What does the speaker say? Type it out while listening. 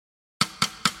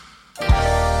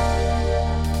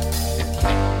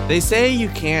They say you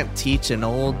can't teach an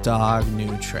old dog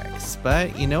new tricks,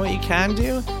 but you know what you can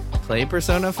do? Play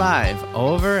Persona 5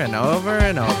 over and over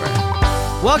and over.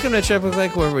 Welcome to Triple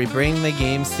Click, where we bring the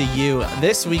games to you.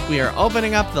 This week we are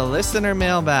opening up the listener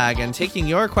mailbag and taking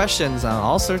your questions on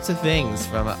all sorts of things,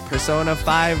 from Persona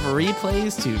 5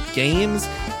 replays to games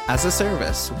as a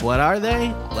service. What are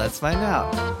they? Let's find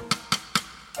out.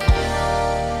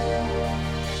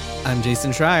 I'm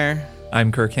Jason Schreier.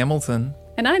 I'm Kirk Hamilton.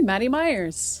 And I'm Maddie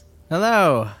Myers.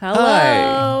 Hello.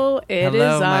 Hello. It is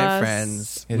Hello, my us.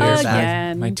 friends. It is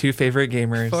Again. my two favorite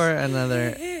gamers. For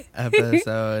another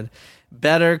episode.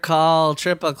 Better call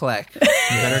Triple Click.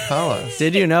 You better call us.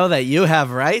 Did you know that you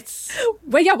have rights?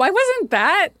 Wait, yeah, why wasn't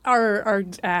that our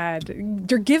ad?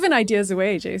 You're giving ideas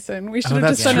away, Jason. We should have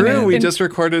That's just done true. it. We just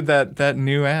recorded that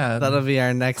new ad. That'll be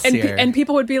our next and, year. and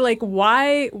people would be like,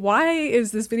 why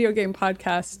is this video game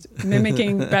podcast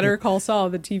mimicking Better Call Saul,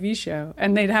 the TV show?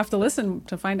 And they'd have to listen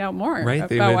to find out more Right.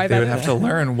 They about why would have to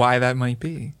learn why that might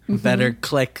be. Better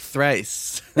click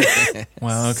thrice.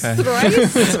 Well, okay.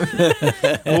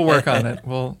 Thrice? We'll work on it.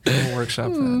 We'll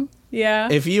workshop that. Yeah.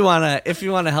 If you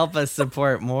wanna help us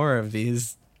support more of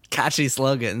these catchy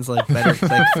slogans like Better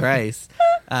Click Thrice,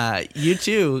 you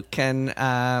too can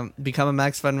become a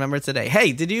Max Fun member today.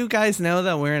 Hey, did you guys know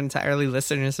that we're entirely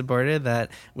listener supported?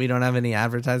 That we don't have any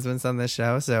advertisements on this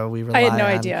show, so we rely I had no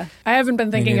idea. I haven't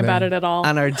been thinking about it at all.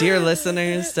 on our dear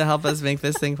listeners to help us make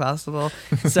this thing possible.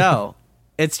 So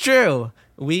it's true.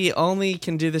 We only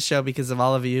can do the show because of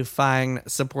all of you fine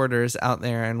supporters out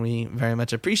there, and we very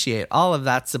much appreciate all of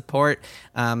that support.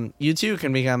 You too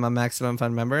can become a Maximum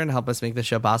Fun member and help us make the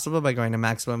show possible by going to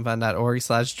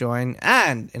MaximumFun.org/join.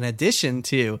 And in addition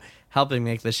to helping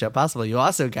make the show possible, you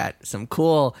also get some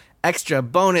cool extra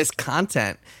bonus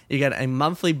content. You get a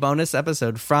monthly bonus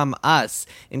episode from us,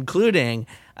 including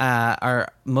our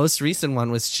most recent one,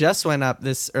 which just went up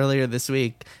earlier this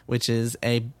week, which is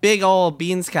a big old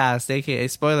Beans cast, aka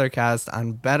spoiler cast,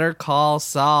 on Better Call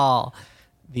Saul,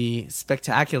 the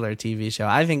spectacular TV show.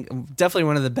 I think definitely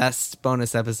one of the best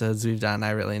bonus episodes we've done.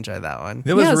 I really enjoyed that one.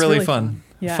 It was Yeah, it's really really fun. fun.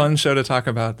 Yeah. Fun show to talk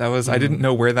about. That was I didn't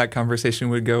know where that conversation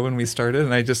would go when we started,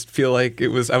 and I just feel like I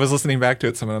was listening back to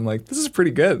it some, and I'm like, this is pretty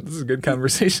good. This is a good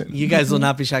conversation. You guys will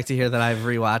not be shocked to hear that I've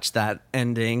rewatched that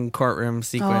ending courtroom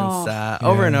sequence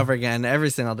over and over again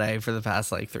every single day for the past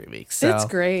 3 weeks. So It's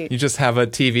great. You just have a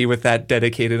TV with that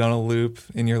dedicated on a loop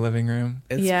in your living room.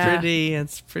 It's Yeah.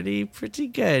 pretty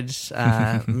good.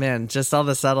 Man, just all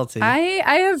the subtlety.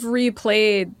 I have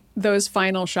replayed those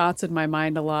final shots in my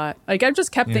mind a lot. I've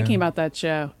just kept thinking about that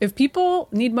show. If people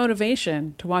need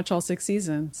motivation to watch all 6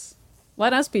 seasons,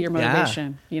 let us be your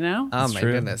motivation, you know? Oh That's my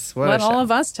true. goodness. What Let a all show. of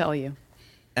us tell you.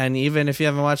 And even if you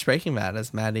haven't watched Breaking Bad,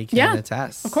 as Maddie can Yeah,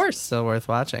 attest, of course. still worth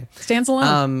watching. Stands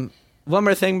alone. One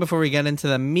more thing before we get into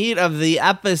the meat of the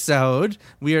episode.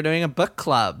 We are doing a book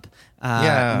club.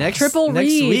 Next Triple next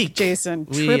read, week, Jason.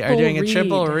 We are doing a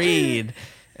triple read.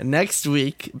 read. Next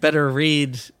week, better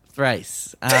read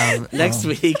thrice. Next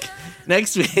week,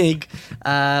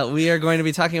 we are going to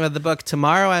be talking about the book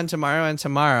Tomorrow and Tomorrow and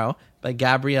Tomorrow by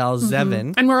Gabrielle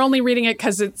Zevin. And we're only reading it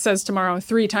because it says tomorrow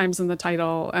 3 times in the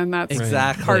title, and that's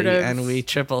Exactly, part of... and we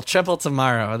triple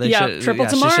tomorrow. Triple She should have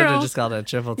tomorrow. just called it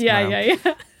triple tomorrow.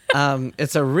 Yeah.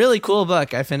 It's a really cool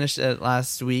book. I finished it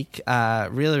last week.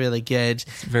 Really good.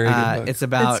 It's a very good book. It's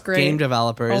about It's great. game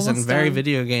developers and Almost very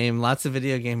done. lots of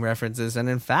video game references. And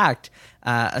in fact,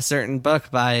 a certain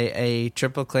book by a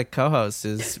Triple Click co-host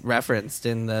is referenced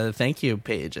in the thank you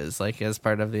pages, as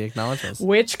part of the acknowledgements.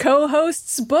 Which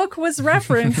co-host's book was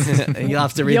referenced? You'll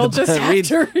have to read You'll the just have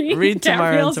to read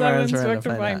tomorrow Gabrielle and tomorrow and Zevin's tomorrow book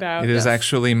to find out. It is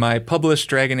actually my published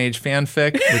Dragon Age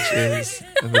fanfic, which is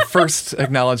the first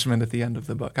acknowledgement at the end of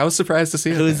the book. I was surprised to see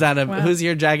it. Who's there. that? Wow. Who's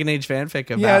your Dragon Age fanfic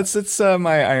about? Yeah, it's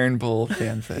my Iron Bull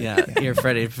fanfic. Yeah, your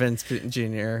Freddie Prinze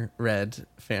Jr. Red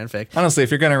fanfic. Honestly,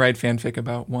 if you're going to write fanfic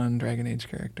about one Dragon Age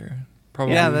character,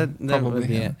 probably that probably would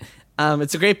be him. it.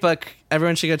 It's a great book.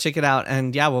 Everyone should go check it out.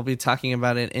 And yeah, we'll be talking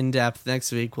about it in depth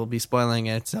next week. We'll be spoiling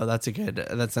it, so that's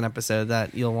an episode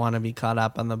that you'll want to be caught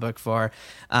up on the book for.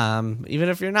 Even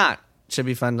if you're not, should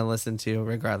be fun to listen to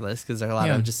regardless, because there are a lot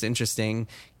of just interesting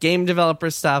game developer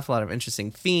stuff, a lot of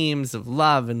interesting themes of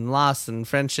love and loss and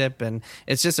friendship, and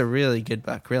it's just a really good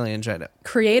book. Really enjoyed it.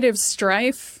 Creative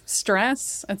strife,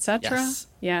 stress, etc. Yes.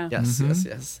 Yeah.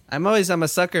 Yes. I'm a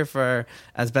sucker for,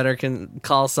 as Better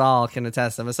Call Saul can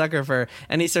attest, I'm a sucker for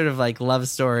any sort of love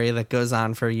story that goes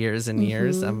on for years and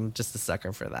years. I'm just a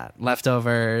sucker for that.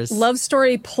 Leftovers. Love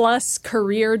story plus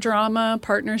career drama,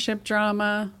 partnership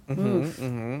drama.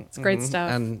 It's great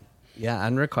stuff. And Yeah,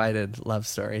 unrequited love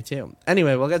story too.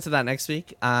 Anyway, we'll get to that next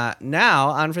week. Now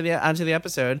onto the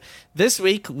episode. This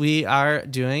week we are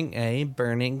doing a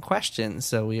burning question.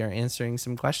 So we are answering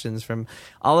some questions from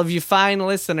all of you fine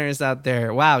listeners out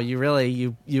there. Wow, you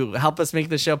really you help us make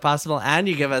the show possible, and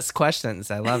you give us questions.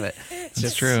 I love it. It's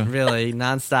just true. Really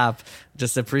nonstop.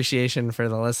 Just appreciation for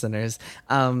the listeners.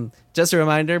 Just a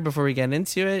reminder before we get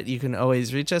into it, you can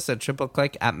always reach us at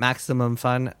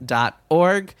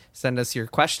tripleclick@maximumfun.org. Send us your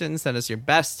questions. Send us your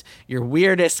best, your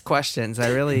weirdest questions.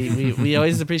 We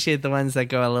always appreciate the ones that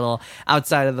go a little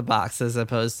outside of the box, as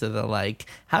opposed to the like,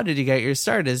 how did you get your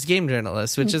start as game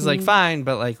journalist? Which is like fine,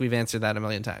 but like we've answered that a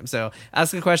million times. So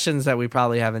ask the questions that we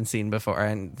probably haven't seen before,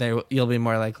 and you'll be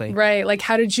more likely. Right. Like,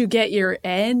 how did you get your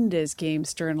end as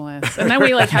games journalist? And then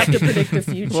we like have to predict the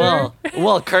future.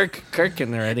 Well, Kirk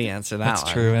can already answer that. That's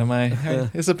one. true. Am I?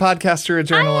 Is a podcaster a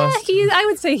journalist? I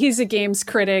would say he's a games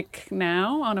critic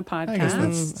now on a podcast. I guess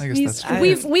that's true.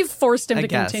 We've forced him to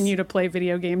guess. continue to play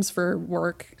video games for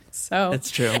work. So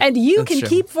It's true. And you It's can true.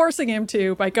 keep forcing him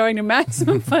to by going to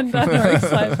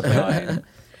MaximumFun.org/join.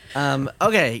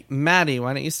 Okay, Maddie,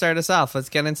 why don't you start us off? Let's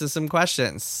get into some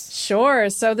questions. Sure.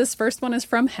 So this first one is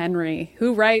from Henry,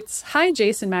 who writes, "Hi,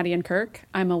 Jason, Maddie, and Kirk.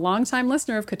 I'm a longtime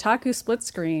listener of Kotaku Split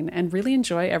Screen and really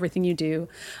enjoy everything you do.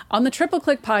 On the Triple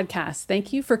Click podcast,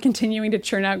 thank you for continuing to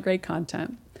churn out great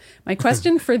content. My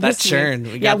question for this churn.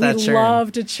 week... We got that churn.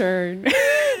 love to churn.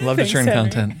 Love to Thanks, churn Henry.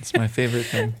 content. It's my favorite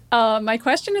thing. My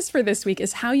question is for this week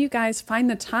is how you guys find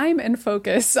the time and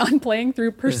focus on playing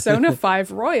through Persona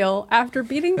 5 Royal after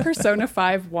beating Persona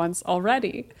 5 once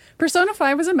already. Persona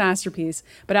 5 was a masterpiece,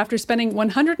 but after spending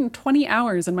 120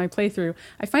 hours in my playthrough,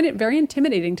 I find it very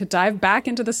intimidating to dive back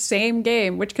into the same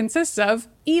game, which consists of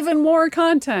even more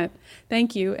content.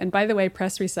 Thank you. And by the way,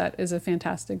 Press Reset is a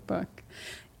fantastic book.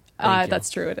 That's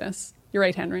true, it is. You're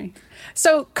right, Henry.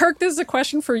 So, Kirk, this is a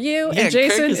question for you. Yeah, and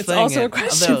Jason, Kirk is it's playing also it, a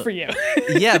question although- for you.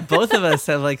 Yeah, both of us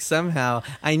have like somehow.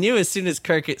 I knew as soon as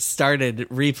Kirk started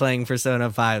replaying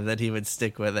Persona 5 that he would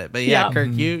stick with it. But yeah, Yeah. Kirk,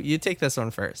 you take this one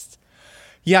first.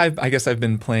 Yeah, I guess I've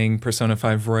been playing Persona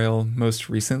 5 Royal most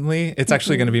recently. It's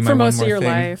actually going to be my For one most more of your thing.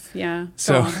 life, yeah.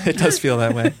 So Go on. it does feel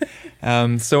that way.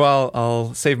 So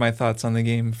I'll save my thoughts on the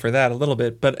game for that a little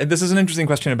bit. But this is an interesting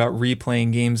question about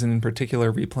replaying games, and in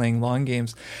particular replaying long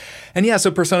games. And yeah,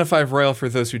 so Persona 5 Royal, for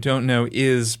those who don't know,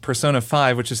 is Persona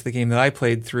 5, which is the game that I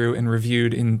played through and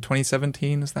reviewed in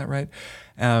 2017. Is that right?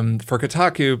 For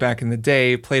Kotaku back in the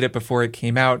day, played it before it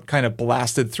came out, kind of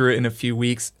blasted through it in a few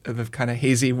weeks of kind of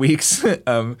hazy weeks.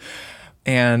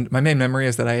 And my main memory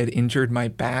is that I had injured my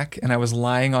back and I was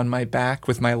lying on my back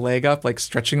with my leg up, like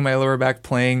stretching my lower back,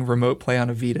 playing remote play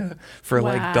on a Vita for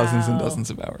like dozens and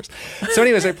dozens of hours. So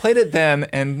anyways, I played it then,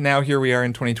 and now here we are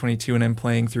in 2022 and I'm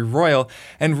playing through Royal.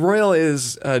 And Royal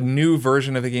is a new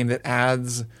version of the game that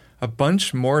adds a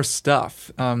bunch more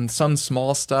stuff. Some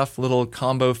small stuff, little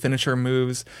combo finisher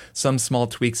moves, some small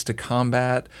tweaks to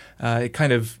combat. It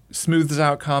kind of smooths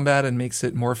out combat and makes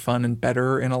it more fun and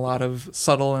better in a lot of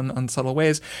subtle and unsubtle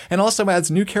ways. And also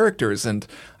adds new characters and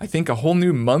I think a whole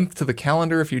new month to the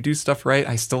calendar if you do stuff right.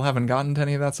 I still haven't gotten to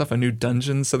any of that stuff. A new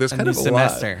dungeon. So there's kind of a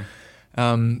semester.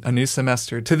 a new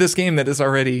semester to this game that is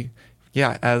already,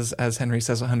 yeah, as Henry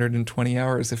says, 120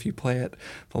 hours if you play it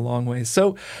the long way.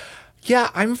 So yeah,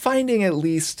 I'm finding at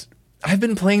least I've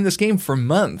been playing this game for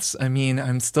months. I mean,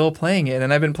 I'm still playing it,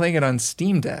 and I've been playing it on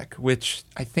Steam Deck, which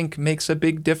I think makes a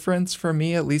big difference for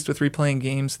me, at least with replaying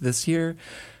games this year,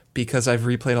 because I've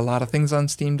replayed a lot of things on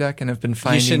Steam Deck and have been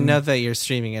finding... You should know that you're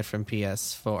streaming it from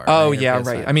PS4. Oh, right? yeah, PS5.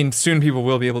 right. I mean, soon people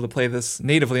will be able to play this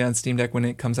natively on Steam Deck when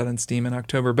it comes out on Steam in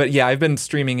October. But yeah, I've been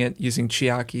streaming it using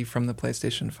Chiaki from the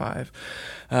PlayStation 5,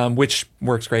 which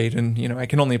works great. And, you know, I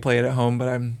can only play it at home, but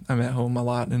I'm at home a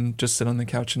lot and just sit on the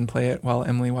couch and play it while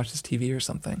Emily watches TV or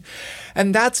something.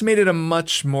 And that's made it a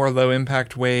much more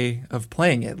low-impact way of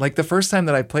playing it. Like, the first time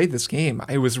that I played this game,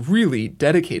 I was really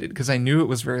dedicated because I knew it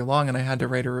was very long and I had to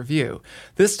write a review.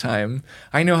 This time,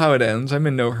 I know how it ends. I'm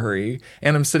in no hurry,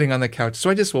 and I'm sitting on the couch,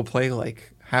 so I just will play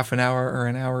like half an hour or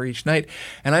an hour each night,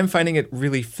 and I'm finding it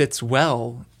really fits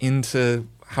well into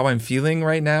how I'm feeling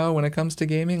right now when it comes to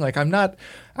gaming. Like, I'm not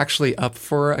actually up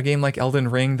for a game like Elden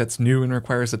Ring that's new and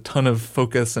requires a ton of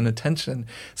focus and attention.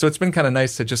 So it's been kind of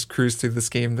nice to just cruise through this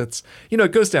game that's, you know,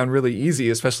 it goes down really easy,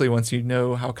 especially once you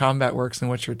know how combat works and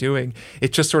what you're doing.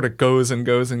 It just sort of goes and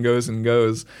goes and goes and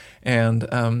goes. And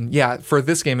yeah, for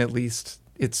this game at least,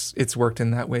 it's worked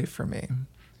in that way for me.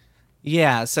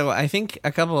 Yeah, so I think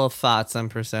a couple of thoughts on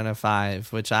Persona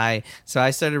 5, I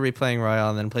started replaying Royal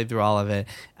and then played through all of it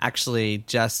actually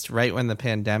just right when the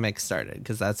pandemic started,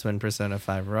 because that's when Persona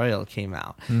 5 Royal came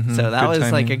out. So that was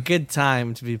timing. Like a good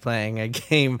time to be playing a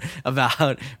game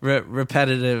about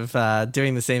repetitive,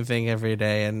 doing the same thing every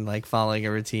day and like following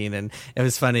a routine. And it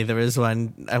was funny,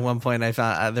 at one point I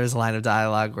found there was a line of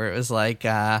dialogue where it was like,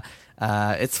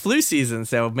 it's flu season,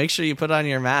 so make sure you put on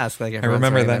your mask. Like everyone's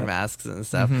wearing their masks and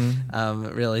stuff.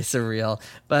 Really surreal.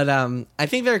 But I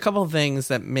think there are a couple of things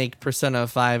that make Persona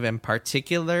 5 in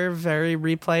particular very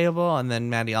replayable. And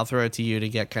then Maddie, I'll throw it to you to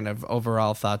get kind of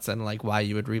overall thoughts on like why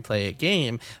you would replay a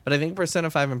game. But I think Persona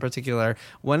 5 in particular,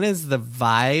 one is the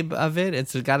vibe of it.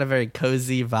 It's got a very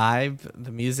cozy vibe.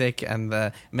 The music and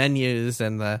the menus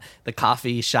and the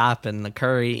coffee shop and the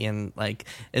curry, and like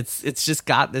it's just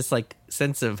got this like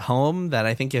sense of home that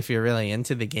I think if you're really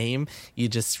into the game, you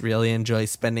just really enjoy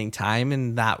spending time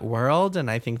in that world. And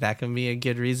I think that can be a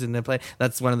good reason to play.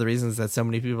 That's one of the reasons that so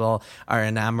many people are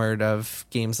enamored of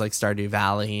games like Stardew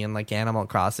Valley and like Animal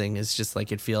Crossing, is just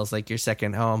like it feels like your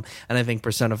second home. And I think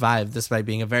Persona 5, despite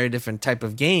being a very different type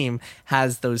of game,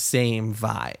 has those same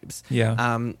vibes.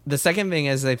 Yeah. The second thing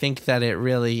is I think that it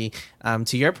really,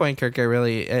 to your point, Kirk, it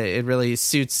really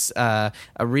suits a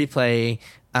replay.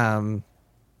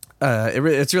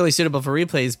 It's really suitable for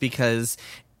replays because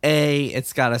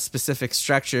it's got a specific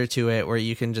structure to it where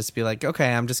you can just be like,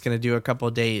 okay, I'm just going to do a couple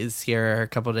days here, a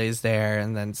couple days there,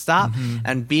 and then stop.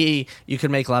 And B, you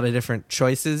can make a lot of different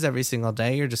choices every single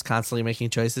day. You're just constantly making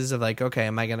choices of like, okay,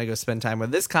 am I going to go spend time with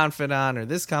this confidant,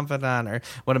 or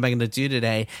what am I going to do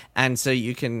today? And so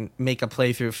you can make a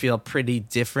playthrough feel pretty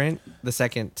different the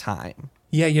second time.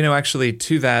 Yeah, actually,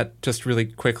 to that, just really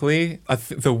quickly,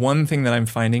 the one thing that I'm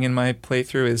finding in my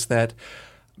playthrough is that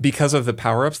because of the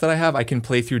power-ups that I have, I can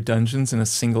play through dungeons in a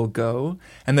single go.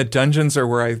 And the dungeons are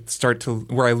where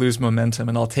I lose momentum,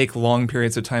 and I'll take long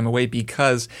periods of time away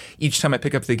because each time I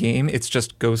pick up the game, it's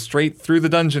just go straight through the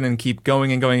dungeon and keep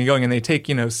going and going and going. And they take,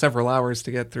 several hours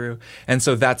to get through. And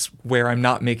so that's where I'm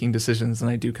not making decisions,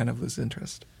 and I do kind of lose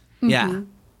interest. Yeah.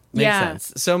 Makes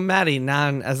sense. So, Maddie,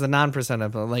 as a non-Persona,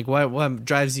 like what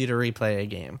drives you to replay a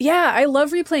game? Yeah, I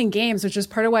love replaying games, which is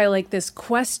part of why I like this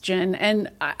question. And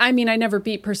I mean, I never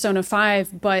beat Persona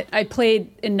 5, but I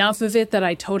played enough of it that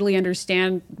I totally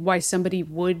understand why somebody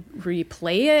would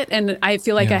replay it. And I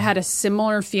feel like I had a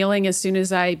similar feeling as soon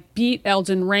as I beat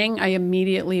Elden Ring. I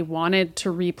immediately wanted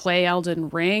to replay Elden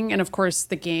Ring. And of course,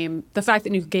 the fact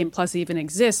that New Game Plus even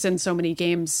exists in so many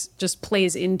games just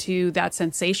plays into that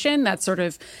sensation, that sort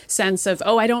of sense of,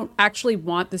 I don't actually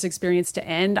want this experience to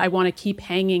end. I want to keep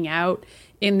hanging out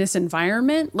in this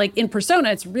environment. Like in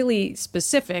Persona, it's really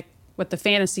specific what the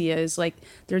fantasy is. Like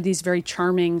there are these very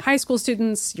charming high school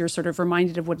students. You're sort of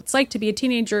reminded of what it's like to be a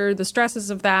teenager, the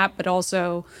stresses of that, but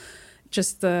also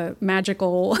just the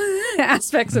magical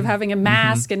aspects of having a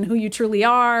mask and who you truly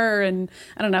are. And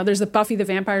I don't know, there's the Buffy the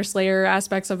Vampire Slayer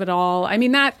aspects of it all. I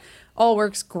mean, that all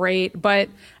works great, but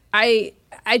I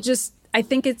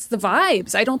think it's the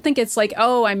vibes. I don't think it's like,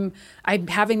 I'm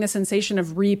having the sensation of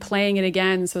replaying it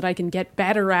again so that I can get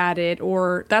better at it.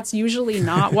 Or that's usually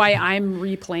not why I'm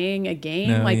replaying a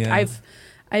game.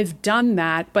 I've done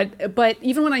that, but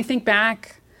even when I think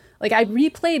back, like I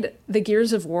replayed the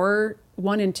Gears of War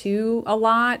 1 and 2 a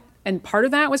lot. And part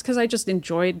of that was because I just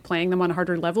enjoyed playing them on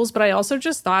harder levels. But I also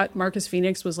just thought Marcus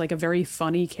Phoenix was like a very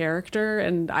funny character,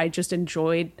 and I just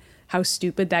enjoyed how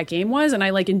stupid that game was. And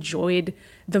I enjoyed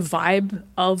the vibe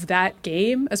of that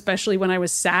game, especially when I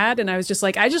was sad. And I was just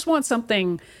like, I just want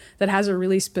something that has a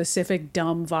really specific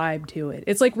dumb vibe to it.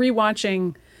 It's like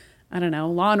rewatching, I don't know,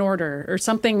 Law and Order or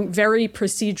something very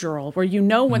procedural where you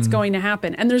know what's going to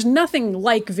happen. And there's nothing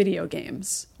like video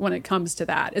games when it comes to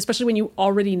that, especially when you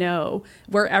already know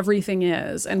where everything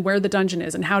is and where the dungeon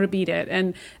is and how to beat it.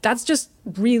 And that's just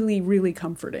really, really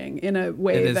comforting in a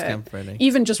way that comforting.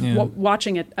 Even just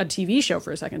watching a TV show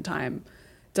for a second time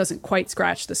doesn't quite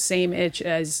scratch the same itch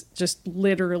as just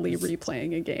literally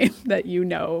replaying a game that you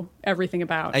know everything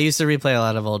about. I used to replay a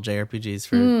lot of old JRPGs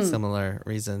for similar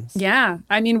reasons. Yeah.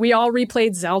 I mean, we all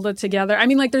replayed Zelda together. I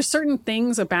mean, there's certain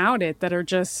things about it that are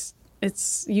just,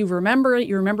 you remember it.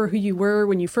 You remember who you were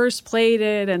when you first played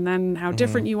it, and then how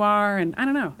different you are. And I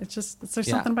don't know. There's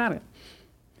something about it.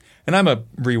 And I'm a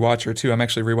rewatcher too. I'm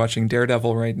actually rewatching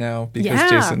Daredevil right now because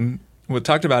Jason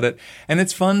talked about it. And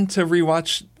it's fun to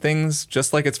rewatch things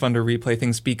just like it's fun to replay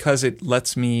things because it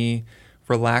lets me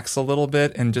relax a little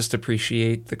bit and just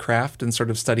appreciate the craft and sort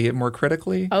of study it more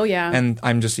critically. Oh, yeah. And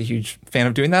I'm just a huge fan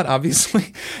of doing that,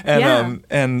 obviously. And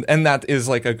and that is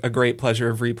like a great pleasure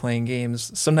of replaying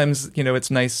games. Sometimes,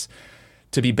 it's nice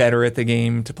to be better at the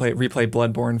game, to replay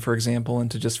Bloodborne, for example, and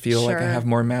to just feel like I have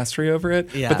more mastery over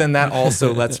it. Yeah. But then that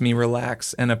also lets me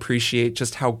relax and appreciate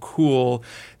just how cool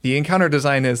the encounter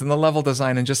design is and the level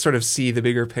design, and just sort of see the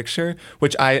bigger picture,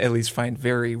 which I at least find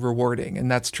very rewarding. And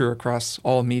that's true across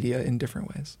all media in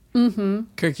different ways. Mm-hmm.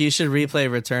 Kirk, you should replay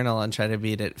Returnal and try to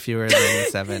beat it fewer than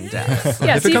 7 deaths.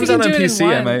 Yeah, if it comes out on PC,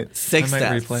 I might 6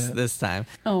 deaths replay it this time.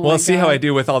 Oh Well, my see God. how I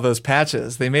do with all those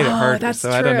patches. They made it harder, that's so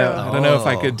I don't know. true. I don't know if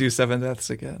I Oh. could do 7 deaths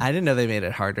again. I didn't know they made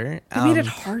it harder. They made it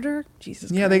harder?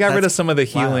 Jesus Yeah, Christ. they got rid of That's some of the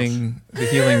wild.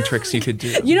 healing tricks you could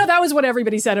do. You know, that was what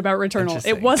everybody said about Returnal.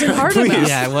 Interesting. It wasn't hard Please. enough.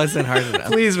 Yeah, it wasn't hard enough.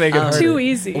 Please make it harder. Too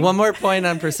easy. One more point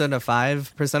on Persona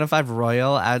 5. Persona 5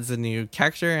 Royal adds a new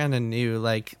character and a new,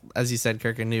 like, as you said,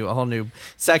 Kirk, a whole new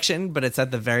section, but it's at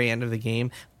the very end of the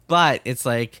game. But it's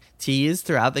like teased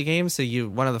throughout the game. So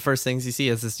one of the first things you see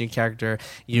is this new character.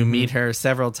 You meet her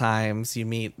several times. You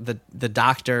meet the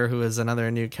doctor, who is another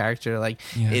new character. Like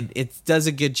it does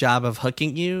a good job of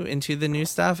hooking you into the new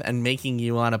stuff and making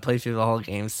you want to play through the whole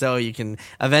game, so you can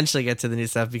eventually get to the new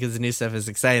stuff, because the new stuff is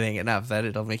exciting enough that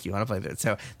it'll make you want to play through it.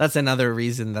 So that's another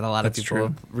reason that a lot of people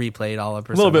have replayed all of A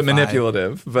Persona little bit 5.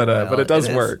 manipulative, but it does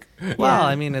is. work. Well, Yeah.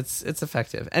 I mean, it's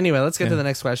effective. Anyway, let's get to the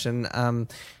next question.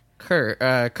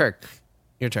 Kirk,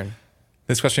 your turn.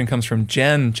 This question comes from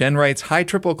Jen. Jen writes, "Hi,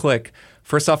 Triple Click.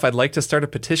 First off, I'd like to start a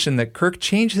petition that Kirk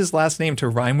change his last name to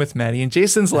rhyme with Maddie and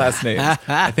Jason's last names.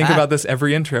 I think about this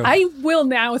every intro. I will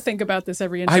now think about this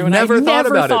every intro. I've and never I've thought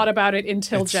never about it. thought about it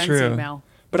until It's Jen's true. email.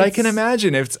 But I can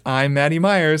imagine if I'm Maddie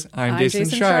Myers, I'm Jason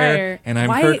Schreier, and I'm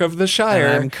Why- Kirk of the Shire.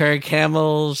 And I'm Kirk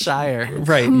Hamill Shire.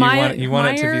 Right, you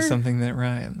want it to be Meyer? something that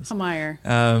rhymes. Meyer.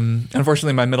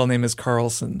 Unfortunately, my middle name is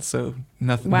Carlson, so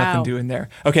nothing Wow. doing there.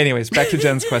 Okay, anyways, back to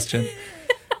Jen's question.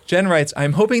 Jen writes,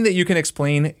 "I'm hoping that you can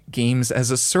explain games as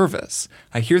a service.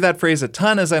 I hear that phrase a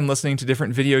ton as I'm listening to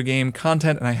different video game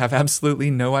content, and I have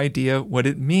absolutely no idea what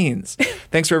it means.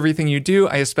 Thanks for everything you do.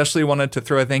 I especially wanted to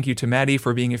throw a thank you to Maddie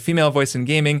for being a female voice in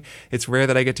gaming. It's rare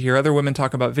that I get to hear other women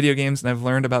talk about video games, and I've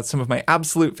learned about some of my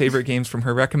absolute favorite games from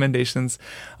her recommendations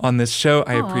on this show.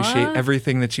 I appreciate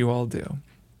everything that you all do."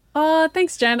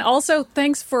 Thanks, Jen. Also,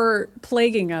 thanks for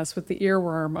plaguing us with the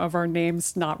earworm of our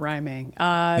names not rhyming.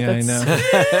 I know.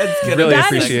 It's gonna Really be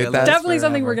appreciate stuck that. with us Definitely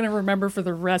something forever. we're going to remember for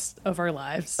the rest of our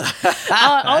lives.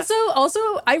 Also,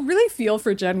 I really feel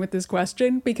for Jen with this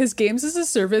question, because games as a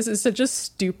service is such a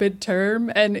stupid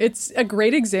term, and it's a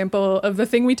great example of the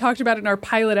thing we talked about in our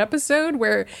pilot episode,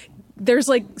 where there's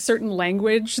like certain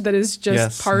language that is just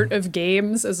Yes. part of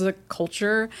games as a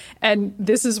culture, and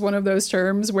this is one of those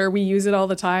terms where we use it all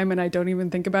the time and I don't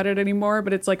even think about it anymore,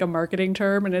 but it's like a marketing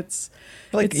term, and it's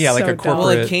Like- it's yeah, like so a dumb. Well,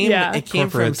 corporate- it came Yeah. from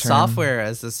corporate term. software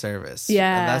as a service.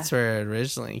 Yeah. And that's where it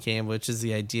originally came, which is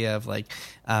the idea of like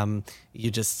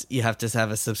you have to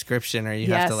have a subscription, or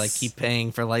you have to like Yes. keep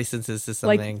paying for licenses to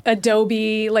like something.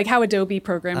 Adobe, like how Adobe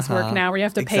programs work now, where you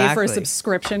have to pay for a Exactly.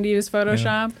 subscription to use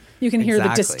Photoshop. You can hear the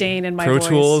Exactly. disdain in my Pro voice.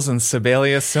 Tools and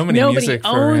Sibelius, so many Nobody music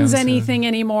owns programs. anything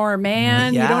anymore,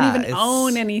 man. Yeah, you don't even it's-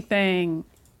 own anything.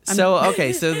 So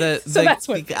okay, so the So that's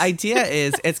what it the is. idea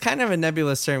is, it's kind of a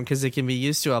nebulous term because it can be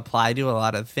used to apply to a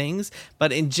lot of things,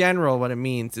 but in general what it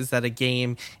means is that a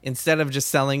game, instead of just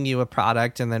selling you a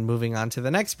product and then moving on to the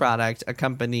next product, a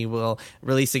company will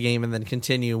release a game and then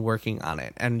continue working on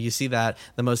it. And you see that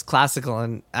the most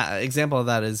classical example of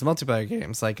that is multiplayer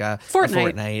games like a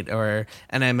Fortnite or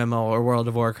an MMO or World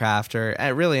of Warcraft, or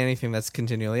really anything that's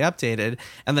continually updated.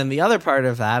 And then the other part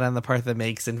of that, and the part that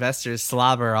makes investors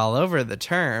slobber all over the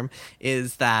term,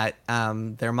 is that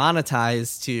they're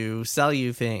monetized to sell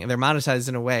you things. They're monetized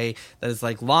in a way that is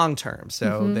like long term.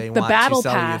 So they The want battle to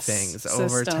sell you pass things over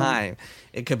system. time.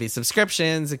 It could be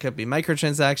subscriptions, it could be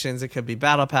microtransactions, it could be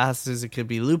battle passes, it could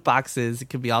be loot boxes, it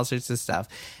could be all sorts of stuff.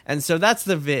 And so that's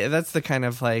the kind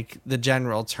of like the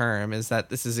general term, is that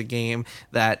this is a game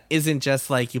that isn't just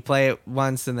like you play it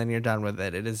once and then you're done with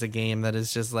it. It is a game that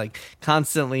is just like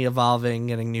constantly evolving,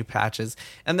 getting new patches.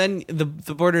 And then the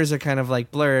borders are kind of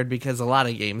like blurred, because a lot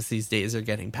of games these days are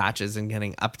getting patches and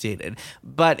getting updated.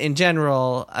 But in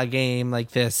general, a game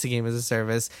like this, a game as a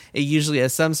service, it usually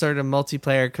has some sort of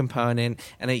multiplayer component,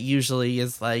 and it usually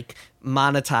is like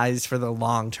monetized for the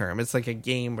long term. It's like a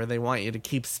game where they want you to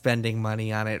keep spending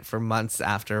money on it for months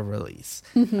after release.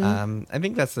 I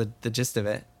think that's the gist of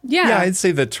it. Yeah. I'd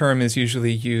say the term is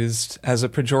usually used as a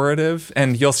pejorative,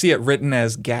 and you'll see it written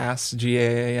as GAS,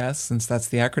 G-A-A-S, since that's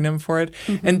the acronym for it.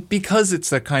 And because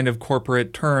it's a kind of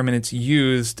corporate term and it's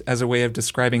used as a way of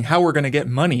describing how we're going to get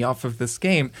money off of this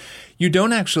game, you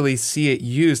don't actually see it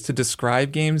used to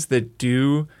describe games that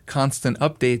do constant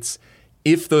updates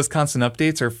if those constant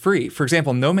updates are free. For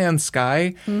example, No Man's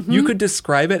Sky, you could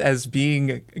describe it as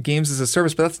being games as a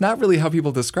service, but that's not really how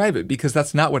people describe it, because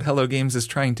that's not what Hello Games is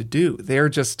trying to do. They're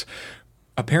just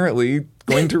apparently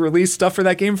going to release stuff for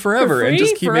that game forever and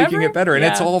just keep making it better. And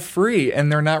it's all free,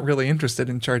 and they're not really interested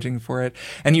in charging for it.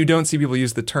 And you don't see people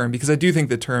use the term, because I do think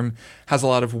the term has a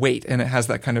lot of weight and it has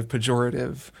that kind of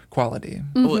pejorative quality.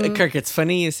 Well, Kirk, it's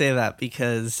funny you say that,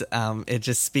 because it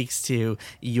just speaks to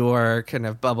your kind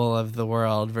of bubble of the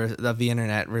world of the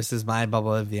internet versus my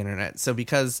bubble of the internet. So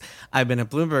because I've been at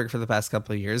Bloomberg for the past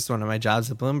couple of years, one of my jobs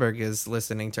at Bloomberg is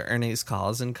listening to earnings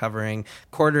calls and covering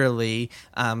quarterly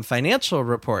financial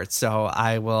reports. So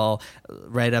I will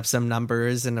write up some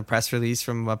numbers in a press release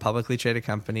from a publicly traded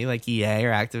company like EA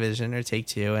or Activision or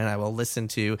Take-Two, and I will listen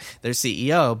to their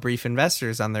CEO brief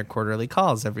investors on their quarterly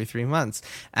calls every 3 months.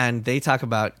 And they talk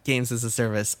about games as a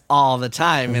service all the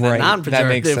time in a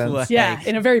non-pejorative way. Yeah,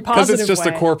 in a very positive way. Because it's just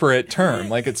a corporate term.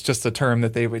 Like, it's just a term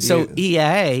that they would use. So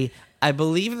EA, I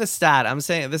believe the stat, I'm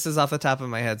saying this is off the top of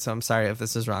my head, so I'm sorry if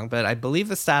this is wrong, but I believe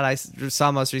the stat I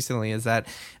saw most recently is that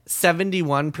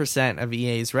 71% of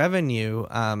EA's revenue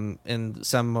in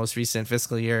some most recent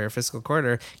fiscal year or fiscal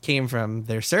quarter came from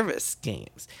their service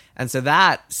games. And so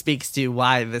that speaks to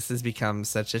why this has become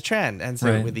such a trend. And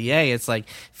so with EA, it's like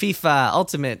FIFA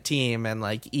Ultimate Team, and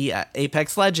like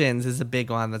Apex Legends is a big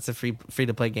one that's a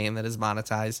free-to-play game that is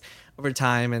monetized over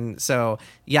time. And so,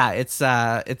 yeah,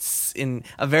 it's in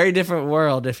a very different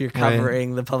world if you're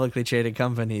covering the publicly traded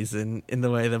companies in the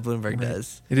way that Bloomberg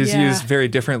does. It is used very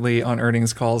differently on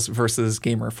earnings calls versus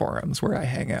gamer forums where I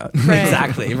hang out.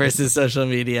 Exactly. Versus social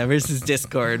media, versus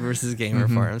Discord, versus gamer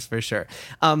forums, for sure.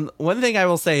 One thing I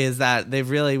will say is that they've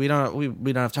really, we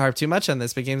don't have to harp too much on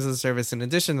this, but games as a service, in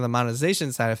addition to the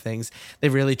monetization side of things,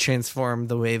 they've really transformed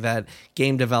the way that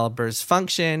game developers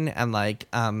function, and like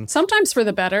sometimes for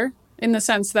the better. In the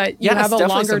sense that you have a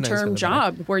longer term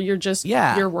job where you're just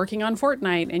you're working on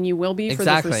Fortnite, and you will be for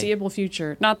the foreseeable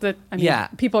future. Not that, I mean,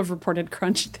 people have reported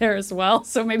crunch there as well,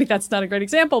 so maybe that's not a great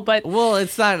example. But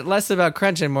it's not less about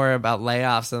crunch and more about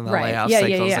layoffs, and the layoff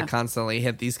cycles that constantly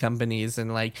hit these companies.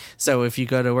 And like, so if you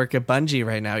go to work at Bungie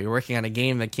right now, you're working on a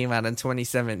game that came out in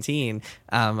 2017,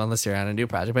 unless you're on a new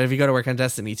project. But if you go to work on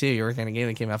Destiny 2, you're working on a game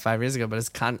that came out 5 years ago, but it's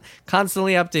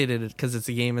constantly updated because it's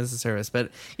a game as a service.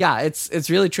 But yeah, it's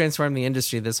really transformed the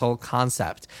industry, this whole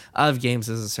concept of games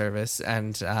as a service.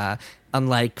 And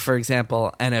unlike, for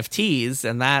example, NFTs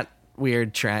and that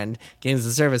weird trend, games as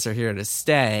a service are here to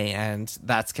stay, and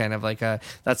that's kind of like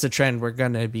that's a trend we're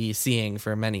going to be seeing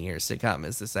for many years to come,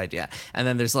 is this idea. And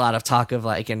then there's a lot of talk of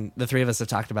like, and the three of us have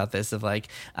talked about this, of like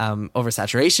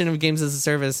oversaturation of games as a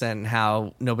service, and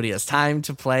how nobody has time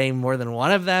to play more than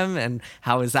one of them, and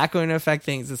how is that going to affect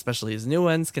things, especially as new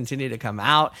ones continue to come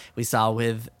out. We saw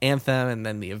with Anthem and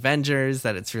then the Avengers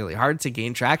that it's really hard to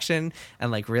gain traction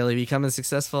and like really become a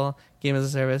successful game as a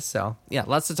service. So yeah,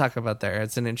 lots to talk about there.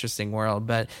 It's an interesting world,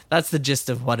 but that's the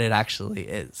gist of what it actually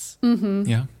is.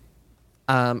 Yeah.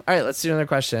 All right, let's do another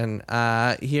question.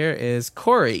 Here is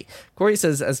Corey. Corey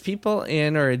says, as people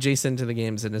in or adjacent to the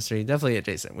games industry, definitely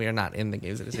adjacent, we are not in the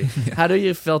games industry, how do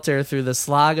you filter through the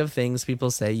slog of things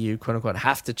people say you, quote unquote,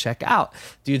 have to check out?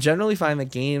 Do you generally find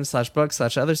that games / books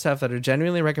 / other stuff that are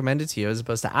genuinely recommended to you as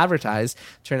opposed to advertised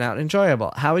turn out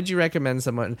enjoyable? How would you recommend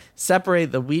someone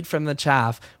separate the wheat from the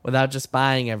chaff without just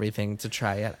buying everything to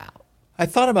try it out? I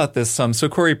thought about this some. So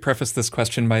Corey prefaced this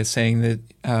question by saying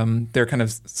that they're kind of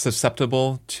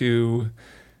susceptible to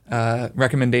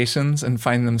recommendations and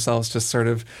find themselves just sort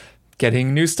of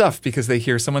getting new stuff because they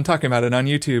hear someone talking about it on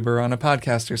YouTube or on a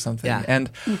podcast or something. Yeah. And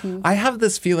I have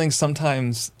this feeling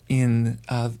sometimes in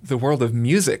the world of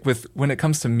music, when it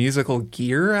comes to musical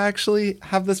gear, I actually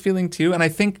have this feeling too. And I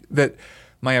think that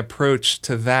my approach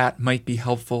to that might be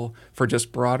helpful for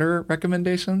just broader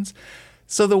recommendations.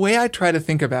 So the way I try to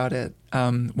think about it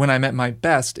when I'm at my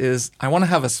best is I want to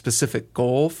have a specific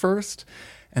goal first,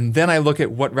 and then I look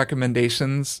at what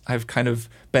recommendations I've kind of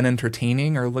been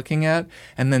entertaining or looking at,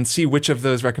 and then see which of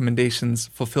those recommendations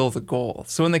fulfill the goal.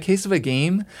 So in the case of a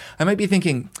game, I might be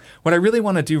thinking, what I really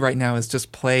want to do right now is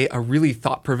just play a really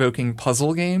thought-provoking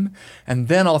puzzle game, and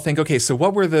then I'll think, okay, so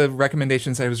what were the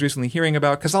recommendations I was recently hearing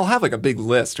about? Because I'll have like a big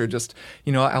list, or just,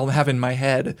 I'll have in my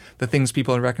head the things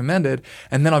people had recommended,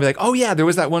 and then I'll be like, oh yeah, there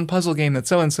was that one puzzle game that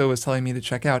so-and-so was telling me to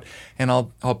check out, and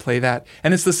I'll play that.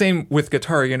 And it's the same with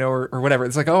guitar, or whatever.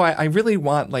 It's like, oh, I really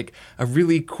want like a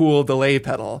really cool delay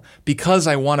pedal because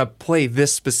I want to play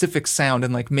this specific sound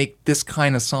and like make this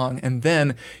kind of song. And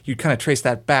then you kind of trace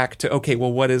that back to, okay,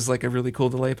 well, what is like a really cool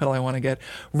delay pedal I want to get?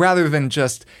 Rather than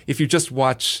just, if you just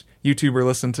watch YouTube or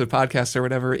listen to podcasts or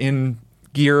whatever in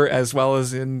gear as well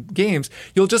as in games,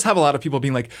 you'll just have a lot of people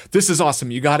being like, this is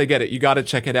awesome, you got to get it, you got to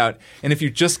check it out. And if you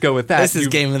just go with that, this is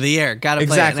game of the year, gotta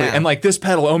exactly. play it now. And like this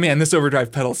pedal, oh man, this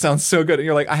overdrive pedal sounds so good. And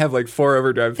you're like, I have like 4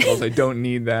 overdrive pedals, I don't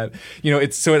need that.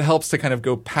 So it helps to kind of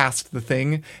go past the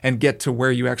thing and get to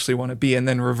where you actually want to be, and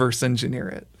then reverse engineer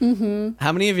it. Mm-hmm.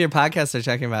 How many of your podcasts are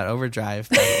talking about overdrive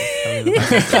pedals?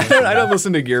 I don't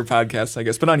listen to gear podcasts, I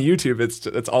guess, but on YouTube,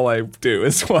 it's all I do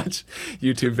is watch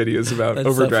YouTube videos about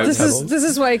overdrive pedals. This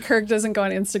is why Kirk doesn't go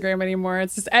on Instagram anymore.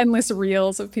 It's just endless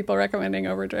reels of people recommending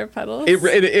overdrive pedals.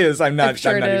 It is. I'm not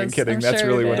even kidding. I'm That's sure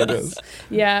really what it is.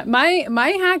 Yeah, my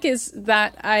hack is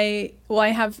that I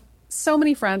have so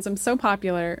many friends. I'm so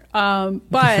popular,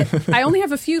 but I only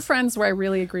have a few friends where I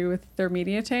really agree with their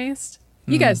media taste.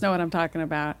 You guys know what I'm talking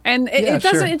about, and it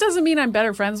doesn't mean I'm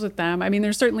better friends with them. I mean,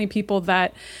 there's certainly people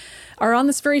that are on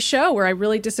this very show where I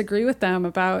really disagree with them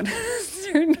about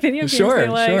certain video games they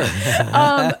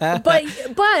like. But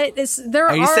there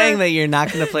are you saying that you're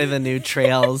not going to play the new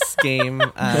Trails game,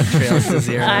 Trails to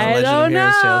Zero? I don't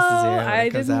know. Trails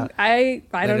to Zero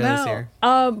I don't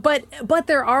know. But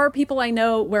there are people I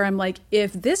know where I'm like,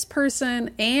 if this person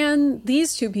and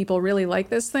these two people really like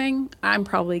this thing, I'm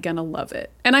probably going to love it.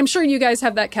 And I'm sure you guys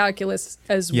have that calculus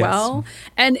as well.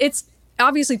 And it's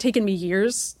obviously taken me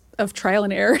years of trial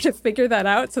and error to figure that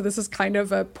out. So this is kind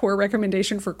of a poor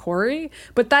recommendation for Corey,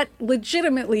 but that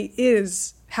legitimately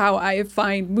is how I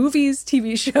find movies,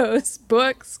 TV shows,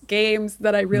 books, games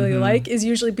that I really like, is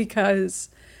usually because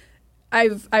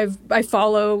I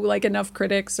follow like enough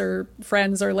critics or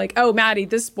friends are like, oh, Maddie,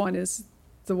 this one is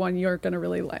the one you're going to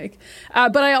really like.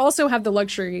 But I also have the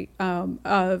luxury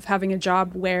of having a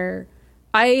job where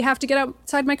I have to get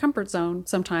outside my comfort zone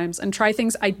sometimes and try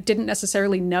things I didn't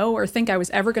necessarily know or think I was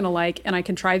ever going to like, and I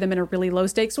can try them in a really low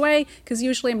stakes way because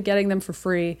usually I'm getting them for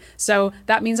free. So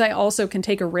that means I also can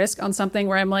take a risk on something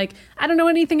where I'm like, I don't know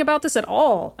anything about this at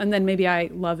all, and then maybe I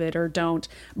love it or don't.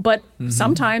 But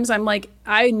sometimes I'm like,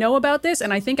 I know about this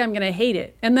and I think I'm going to hate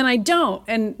it, and then I don't.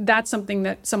 And that's something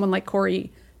that someone like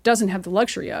Corey doesn't have the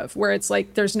luxury of, where it's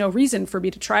like, there's no reason for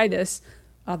me to try this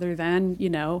other than,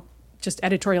 just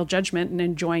editorial judgment and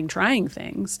enjoying trying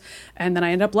things. And then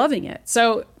I end up loving it.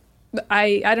 So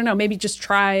I don't know, maybe just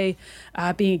try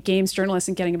being a games journalist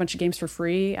and getting a bunch of games for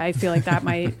free. I feel like that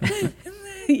might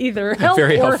either help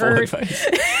or hurt. Advice.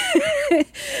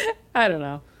 I don't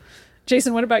know.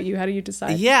 Jason, what about you? How do you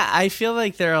decide? Yeah, I feel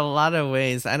like there are a lot of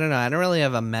ways. I don't know. I don't really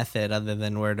have a method other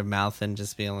than word of mouth and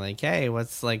just being like, hey,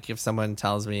 what's like if someone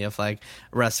tells me, if like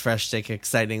Russ Freshtick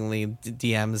excitingly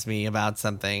DMs me about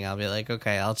something, I'll be like,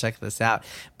 okay, I'll check this out.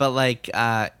 But like,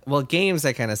 games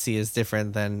I kind of see as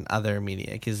different than other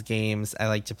media, because games, I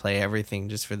like to play everything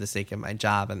just for the sake of my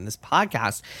job and this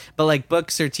podcast. But like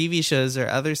books or TV shows or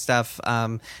other stuff,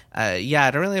 I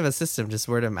don't really have a system, just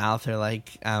word of mouth or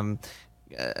like,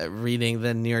 reading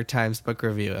the New York Times book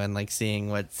review and like seeing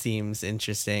what seems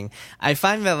interesting. I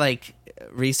find that like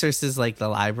resources like the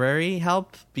library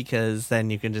help, because then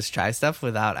you can just try stuff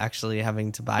without actually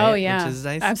having to buy which is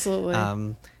nice. Absolutely.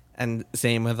 And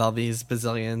same with all these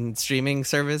bazillion streaming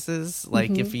services.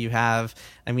 Like if you have,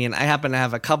 I happen to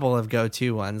have a couple of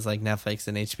go-to ones like Netflix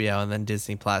and HBO and then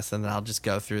Disney Plus, and then I'll just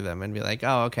go through them and be like,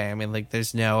 oh, okay.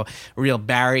 There's no real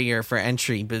barrier for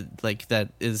entry, but like that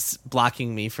is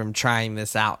blocking me from trying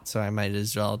this out. So I might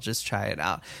as well just try it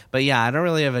out. But yeah, I don't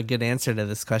really have a good answer to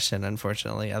this question,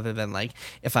 unfortunately, other than like,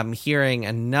 if I'm hearing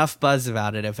enough buzz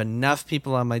about it, if enough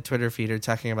people on my Twitter feed are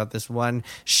talking about this one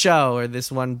show or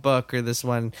this one book or this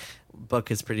one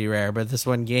book is pretty rare, but this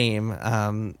one game,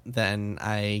 then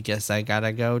I guess I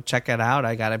gotta go check it out.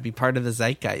 I gotta be part of the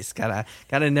zeitgeist.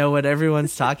 Gotta know what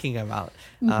everyone's talking about.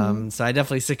 So I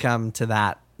definitely succumb to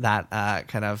that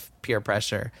kind of peer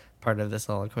pressure part of this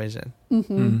whole equation.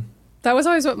 That was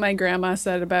always what my grandma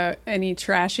said about any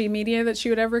trashy media that she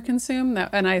would ever consume.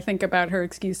 And I think about her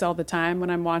excuse all the time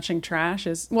when I'm watching trash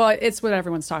is, well, it's what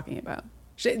everyone's talking about.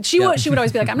 She would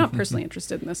always be like, I'm not personally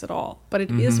interested in this at all, but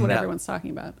it is what everyone's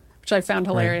talking about, which I found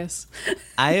hilarious. Right.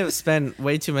 I have spent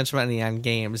way too much money on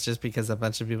games just because a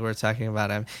bunch of people were talking about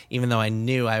them, even though I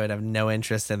knew I would have no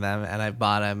interest in them, and I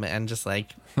bought them and just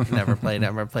like never played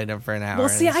them or played them for an hour. Well,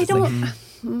 see, I don't.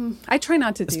 I try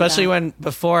not to do especially that.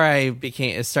 before I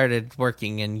started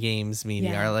working in games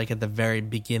media, or like at the very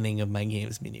beginning of my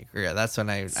games media career. That's when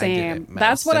I did it most.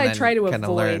 That's what I try to kind of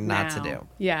avoid learn now. not to do.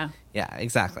 Yeah,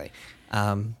 exactly.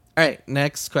 All right,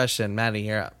 next question, Maddie,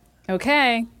 you're up.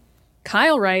 Okay.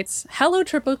 Kyle writes, hello,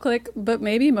 Triple Click, but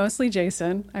maybe mostly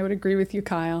Jason. I would agree with you,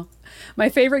 Kyle. My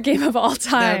favorite game of all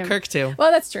time. No, Kirk too.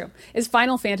 Well, that's true. Is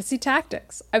Final Fantasy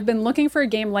Tactics. I've been looking for a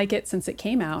game like it since it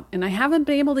came out, and I haven't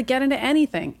been able to get into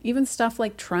anything, even stuff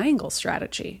like Triangle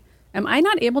Strategy. Am I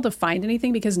not able to find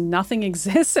anything because nothing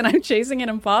exists and I'm chasing an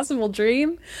impossible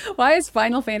dream? Why is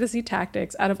Final Fantasy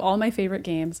Tactics, out of all my favorite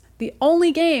games, the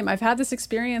only game I've had this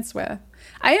experience with?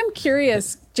 I am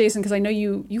curious, Jason, because I know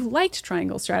you liked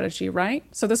Triangle Strategy, right?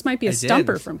 So this might be a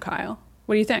stumper from Kyle.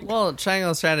 What do you think? Well,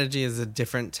 Triangle Strategy is a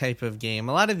different type of game.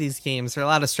 A lot of these games, there are a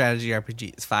lot of strategy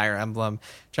RPGs, Fire Emblem,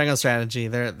 Triangle Strategy.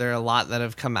 There are a lot that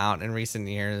have come out in recent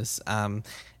years,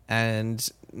 and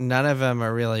none of them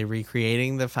are really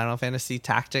recreating the Final Fantasy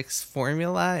Tactics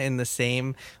formula in the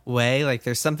same way. Like,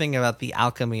 there's something about the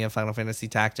alchemy of Final Fantasy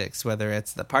Tactics, whether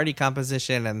it's the party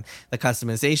composition and the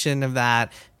customization of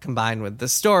that, combined with the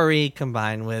story,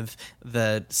 combined with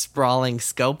the sprawling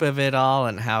scope of it all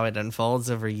and how it unfolds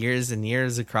over years and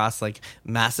years across like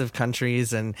massive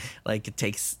countries, and like it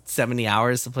takes 70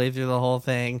 hours to play through the whole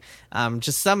thing.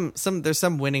 Just there's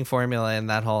some winning formula in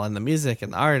that whole, and the music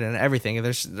and the art and everything.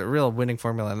 There's a real winning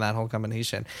formula in that whole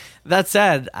combination. That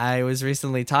said, I was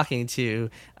recently talking to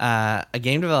a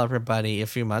game developer buddy a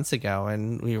few months ago,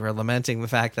 and we were lamenting the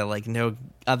fact that like no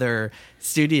other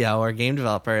studio or game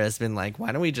developer has been like,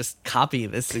 why don't we just copy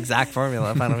this exact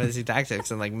formula of Final Fantasy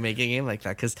Tactics and like make a game like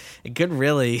that, because it could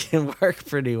really work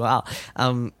pretty well.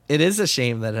 It is a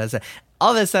shame that it has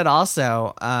all that said,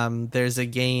 also, there's a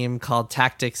game called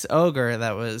Tactics Ogre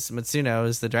that was Matsuno,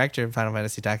 who's the director of Final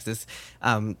Fantasy Tactics,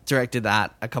 directed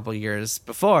that a couple years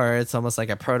before. It's almost like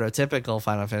a prototypical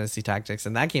Final Fantasy Tactics,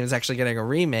 and that game is actually getting a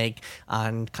remake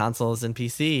on consoles and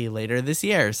PC later this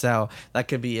year. So that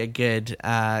could be a good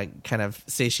kind of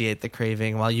satiate the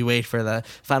craving while you wait for the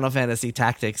Final Fantasy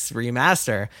Tactics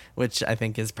remaster, which I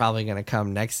think is probably going to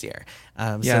come next year.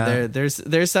 So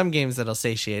there's some games that'll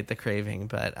satiate the craving,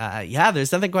 but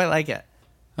there's nothing quite like it.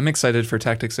 I'm excited for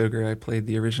Tactics Ogre. I played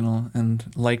the original and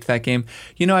liked that game.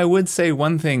 You know, I would say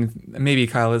one thing, maybe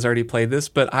Kyle has already played this,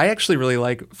 but I actually really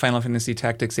like Final Fantasy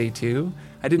Tactics A2.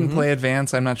 I didn't play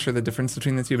Advance. I'm not sure the difference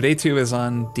between the two, but A2 is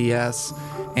on DS,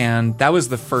 and that was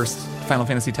the first Final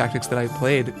Fantasy Tactics that I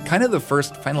played. Kind of the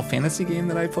first Final Fantasy game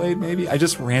that I played, maybe. I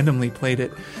just randomly played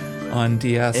it on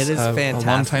DS it is a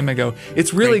long time ago.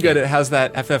 It's really good. It has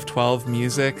that FF12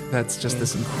 music that's just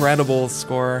this incredible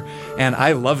score, and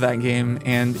I love that game,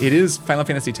 and it is Final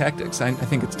Fantasy Tactics. I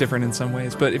think it's different in some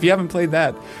ways, but if you haven't played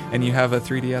that and you have a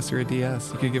 3DS or a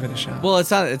DS, you could give it a shot. Well,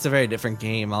 it's a very different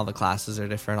game. All the classes are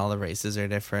different, all the races are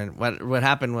different. What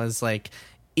happened was like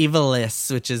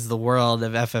Evilis, which is the world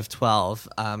of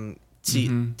FF12,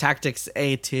 Tactics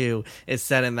A2 is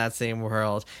set in that same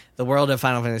world. The world of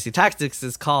Final Fantasy Tactics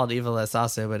is called Evilis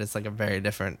also, but it's like a very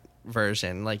different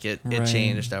version. Like it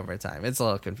changed over time. It's a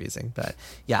little confusing, but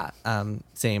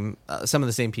same. Some of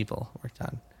the same people worked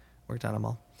on them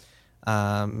all.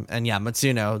 And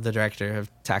Matsuno, the director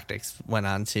of Tactics, went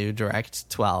on to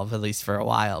direct 12 at least for a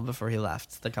while before he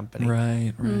left the company.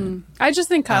 Right. I just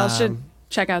think Kyle should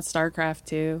check out StarCraft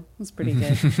 2. It's pretty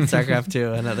good. StarCraft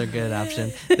 2, another good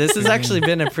option. This has actually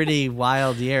been a pretty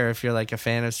wild year if you're like a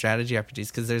fan of strategy RPGs,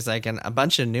 because there's like a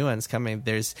bunch of new ones coming.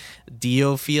 There's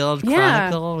Diofield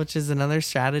Chronicle, which is another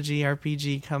strategy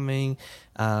RPG coming.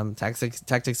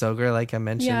 Tactics Ogre, like I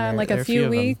mentioned. Yeah, like a few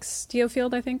weeks.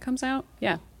 Diofield, I think, comes out.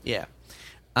 Yeah.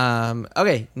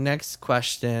 Okay, next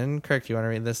question. Kirk, you want to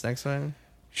read this next one?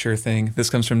 Sure thing. This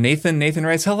comes from Nathan. Nathan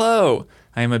writes, "Hello.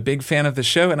 I am a big fan of the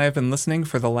show, and I've been listening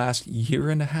for the last year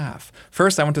and a half.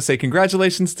 First, I want to say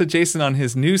congratulations to Jason on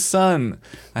his new son.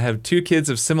 I have 2 kids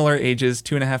of similar ages,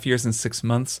 2.5 years and 6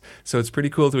 months, so it's pretty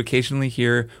cool to occasionally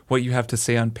hear what you have to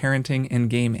say on parenting and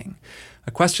gaming.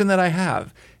 A question that I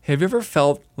have you ever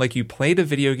felt like you played a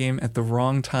video game at the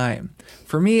wrong time?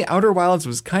 For me, Outer Wilds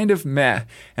was kind of meh,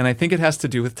 and I think it has to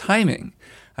do with timing.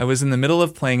 I was in the middle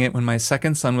of playing it when my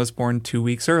second son was born 2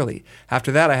 weeks early.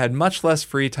 After that, I had much less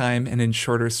free time and in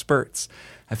shorter spurts.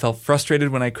 I felt frustrated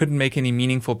when I couldn't make any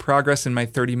meaningful progress in my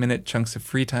 30-minute chunks of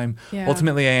free time. Yeah.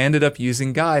 Ultimately, I ended up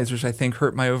using Guides, which I think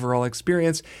hurt my overall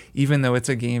experience, even though it's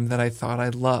a game that I thought I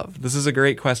loved." This is a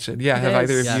great question. Yeah, have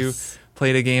either of you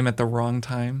played a game at the wrong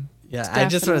time? Yeah, definitely. I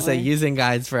just want to say using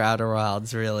Guides for Outer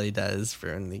Wilds really does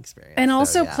ruin the experience. And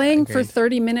also playing for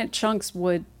 30-minute chunks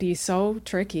would be so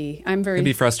tricky. It'd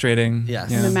be frustrating.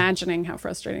 Yes. I'm imagining how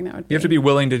frustrating that would be. You have to be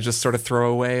willing to just sort of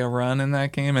throw away a run in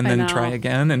that game and then try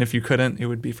again. And if you couldn't, it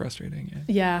would be frustrating.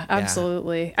 Yeah,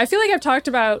 absolutely. Yeah. I feel like I've talked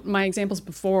about my examples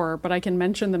before, but I can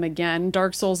mention them again.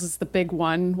 Dark Souls is the big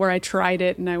one where I tried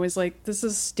it and I was like, this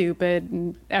is stupid.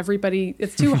 And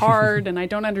it's too hard and I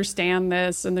don't understand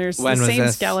this. And there's the same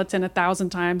skeleton season 1,000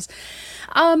 times.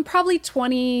 Probably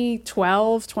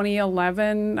 2012,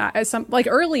 2011, like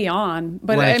early on.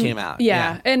 But when it came out.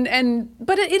 Yeah.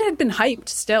 But it had been hyped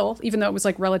still, even though it was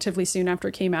like relatively soon after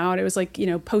it came out. It was like,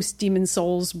 post Demon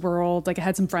Souls world. Like I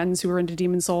had some friends who were into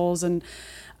Demon Souls, and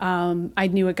I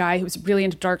knew a guy who was really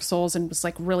into Dark Souls and was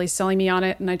like really selling me on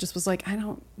it. And I just was like, I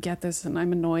don't get this. And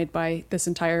I'm annoyed by this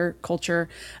entire culture.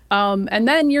 And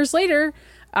then years later,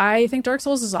 I think Dark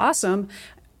Souls is awesome.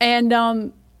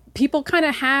 And people kind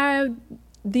of had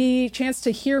the chance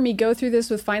to hear me go through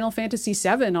this with Final Fantasy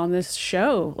VII on this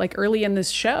show, like early in this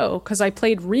show, because I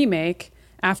played Remake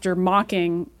after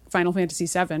mocking Final Fantasy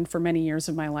VII for many years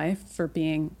of my life for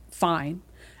being fine.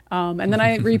 And then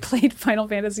I replayed Final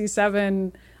Fantasy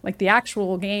VII, like the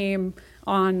actual game,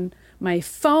 on my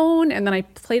phone, and then I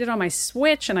played it on my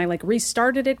Switch, and I like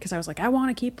restarted it because I was like, I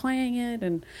want to keep playing it,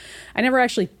 and I never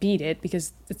actually beat it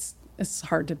because it's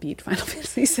hard to beat Final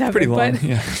Fantasy VII. Pretty long, but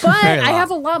yeah. I have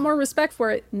a lot more respect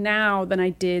for it now than I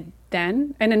did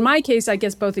then. And in my case, I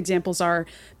guess both examples are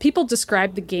people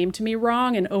described the game to me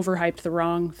wrong and overhyped the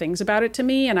wrong things about it to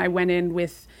me, and I went in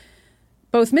with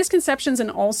both misconceptions, and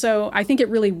also I think it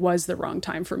really was the wrong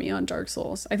time for me on Dark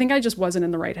Souls. I think I just wasn't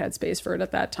in the right headspace for it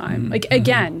at that time. Like,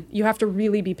 again, you have to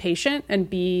really be patient and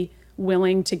be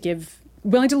willing to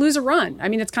lose a run. I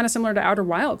mean, it's kind of similar to Outer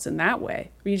Wilds in that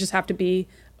way, where you just have to be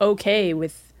okay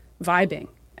with vibing.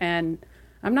 And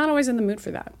I'm not always in the mood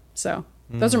for that. So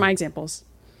those are my examples.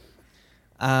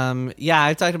 Yeah,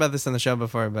 I've talked about this on the show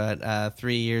before, but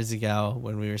 3 years ago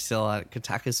when we were still at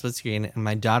Kotaku Split Screen and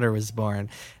my daughter was born,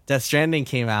 Death Stranding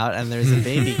came out and there was a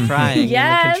baby crying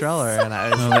Yes! in the controller, and I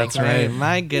was like, right.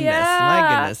 my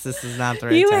goodness, this is not the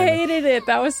right You time hated it.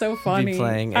 That was so to funny. be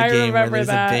playing a I game where remember there's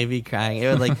that. a baby crying. It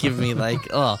would like give me like,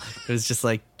 it was just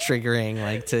like triggering,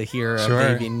 like to hear Sure.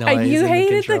 a baby noise You in the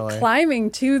hated controller. the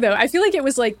climbing too, though. I feel like it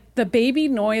was like the baby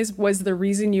noise was the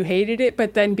reason you hated it,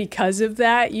 but then because of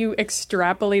that, you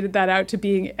extrapolated that out to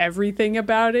being everything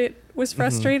about it was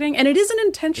frustrating. And it is an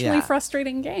intentionally Yeah.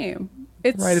 frustrating game.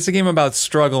 It's a game about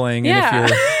struggling, Yeah. and if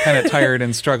you're kind of tired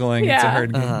and struggling, it's a Yeah.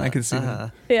 hard game. I can see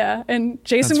that. Yeah, and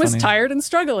Jason That's was funny. tired and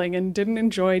struggling and didn't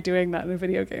enjoy doing that in a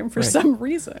video game for some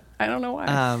reason. I don't know why.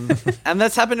 And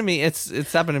that's happened to me.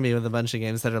 It's happened to me with a bunch of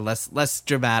games that are less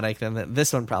dramatic than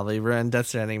this one. Probably ruined Death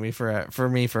Stranding for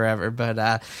me forever.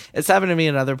 But it's happened to me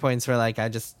at other points where like I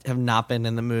just have not been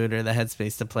in the mood or the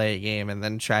headspace to play a game, and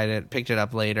then picked it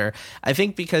up later. I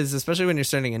think because especially when you're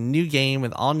starting a new game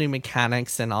with all new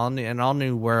mechanics and all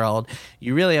new world,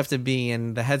 you really have to be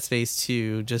in the headspace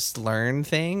to just learn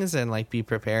things and like be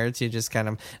prepared to just kind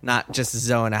of not just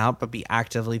zone out, but be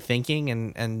actively thinking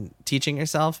and teaching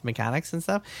yourself mechanics and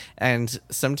stuff. And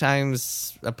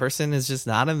sometimes a person is just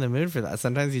not in the mood for that.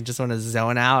 Sometimes you just want to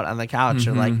zone out on the couch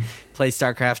or like play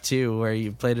StarCraft 2 where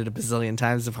you've played it a bazillion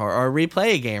times before, or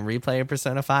replay a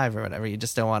Persona 5 or whatever. You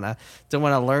just don't want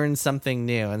to learn something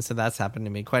new. And so that's happened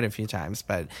to me quite a few times.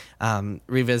 But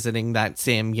revisiting that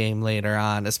same game later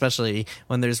on, especially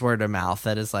when there's word of mouth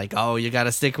that is like, oh, you got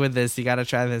to stick with this, you got to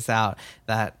try this out,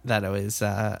 that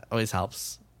always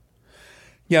helps.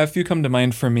 Yeah, a few come to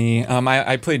mind for me.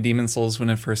 I played Demon Souls when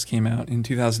it first came out in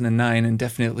 2009 and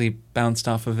definitely bounced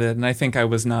off of it. And I think I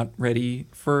was not ready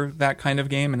for that kind of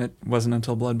game, and it wasn't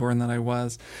until Bloodborne that I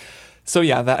was. So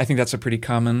yeah, I think that's a pretty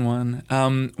common one.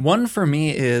 One for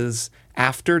me is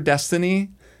after Destiny.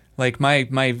 Like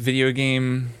my video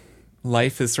game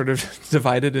life is sort of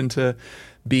divided into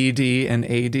BD and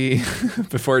AD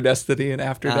before Destiny and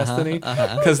after Destiny,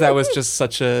 because that was just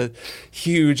such a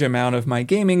huge amount of my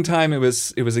gaming time. It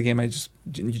was a game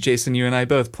Jason, you and I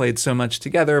both played so much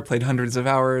together, played hundreds of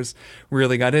hours,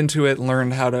 really got into it,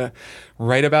 learned how to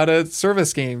write about a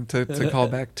service game, to call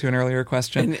back to an earlier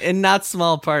question. In not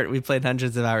small part, we played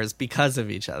hundreds of hours because of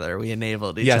each other. We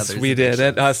enabled each other. Yes, we did.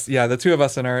 And us, the two of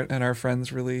us and our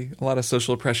friends, really a lot of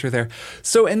social pressure there.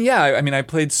 So, and yeah, I mean, I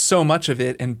played so much of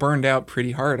it and burned out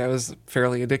pretty hard. I was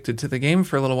fairly addicted to the game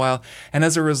for a little while. And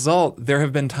as a result, there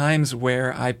have been times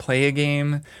where I play a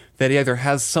game that either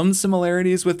has some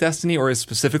similarities with Destiny or is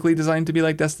specifically designed to be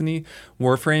like Destiny.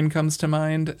 Warframe comes to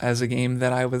mind as a game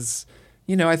that I was,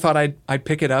 I thought I'd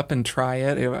pick it up and try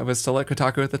it. I was still at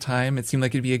Kotaku at the time. It seemed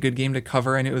like it'd be a good game to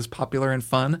cover, and it was popular and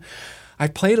fun. I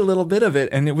played a little bit of it,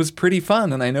 and it was pretty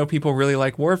fun. And I know people really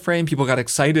like Warframe. People got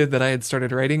excited that I had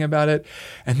started writing about it.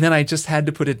 And then I just had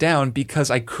to put it down because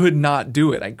I could not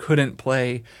do it. I couldn't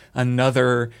play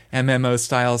another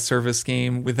MMO-style service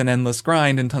game with an endless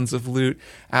grind and tons of loot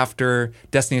after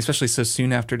Destiny, especially so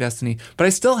soon after Destiny. But I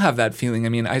still have that feeling. I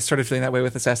mean, I started feeling that way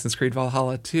with Assassin's Creed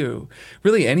Valhalla, too.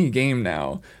 Really, any game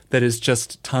now that is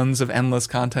just tons of endless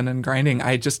content and grinding,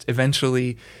 I just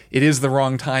eventually, it is the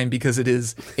wrong time because it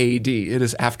is AD. It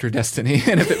is after Destiny.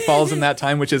 And if it falls in that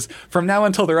time, which is from now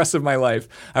until the rest of my life,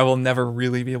 I will never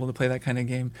really be able to play that kind of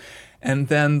game. And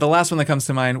then the last one that comes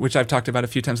to mind, which I've talked about a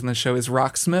few times on the show, is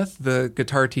Rocksmith, the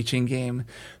guitar teaching game,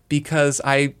 because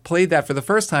I played that for the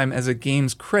first time as a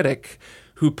games critic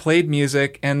who played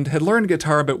music and had learned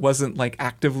guitar but wasn't like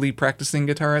actively practicing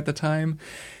guitar at the time.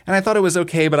 And I thought it was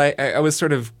okay, but I was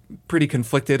sort of pretty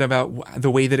conflicted about the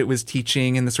way that it was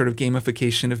teaching and the sort of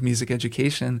gamification of music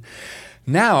education.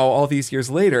 Now, all these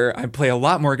years later, I play a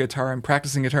lot more guitar. I'm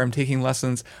practicing guitar. I'm taking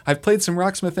lessons. I've played some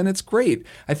Rocksmith, and it's great.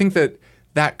 I think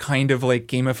that kind of like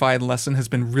gamified lesson has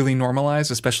been really normalized,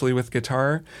 especially with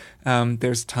guitar.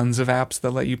 There's tons of apps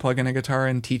that let you plug in a guitar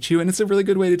and teach you, and it's a really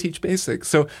good way to teach basics.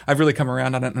 So I've really come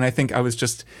around on it, and I think I was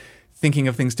just thinking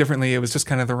of things differently. It was just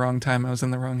kind of the wrong time. I was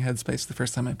in the wrong headspace the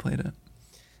first time I played it.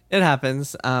 It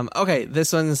happens. Okay,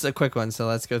 this one's a quick one, so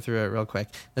let's go through it real quick.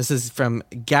 This is from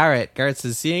Garrett. Garrett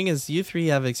says, seeing as you three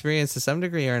have experience to some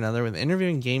degree or another with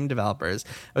interviewing game developers,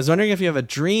 I was wondering if you have a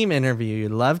dream interview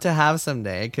you'd love to have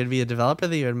someday. It could be a developer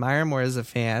that you admire more as a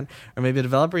fan, or maybe a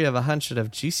developer you have a hunch would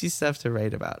have juicy stuff to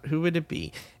write about. Who would it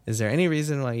be? Is there any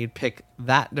reason why you'd pick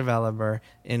that developer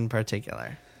in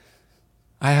particular?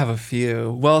 I have a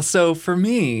few. Well, so for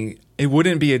me, it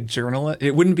wouldn't be a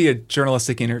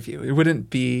journalistic interview. It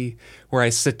wouldn't be where I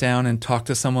sit down and talk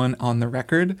to someone on the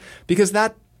record, because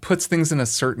that puts things in a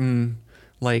certain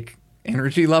like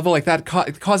energy level. Like that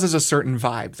causes a certain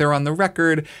vibe. They're on the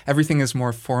record. Everything is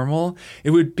more formal.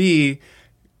 It would be,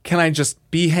 can I just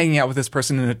be hanging out with this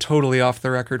person in a totally off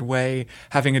the record way,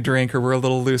 having a drink, or we're a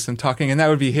little loose and talking? And that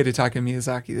would be Hidetaka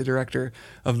Miyazaki, the director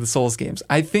of the Souls games.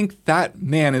 I think that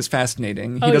man is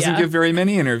fascinating. He doesn't give very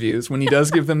many interviews. When he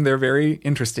does give them, they're very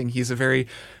interesting. He's a very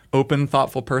open,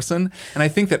 thoughtful person. And I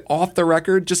think that off the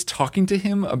record, just talking to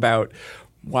him about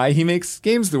why he makes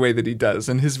games the way that he does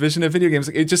and his vision of video games,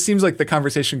 it just seems like the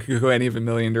conversation could go any of a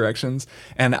million directions,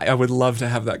 and I would love to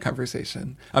have that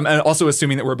conversation. And also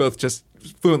assuming that we're both just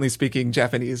fluently speaking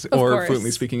Japanese or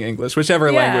fluently speaking English,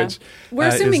 whichever language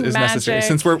is necessary,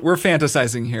 since we're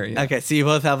fantasizing here. Yeah. Okay, so you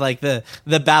both have like the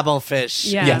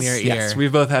Babelfish in your ear. Yes,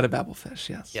 we've both had a Babelfish,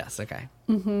 yes. Yes, okay.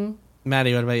 Mm-hmm.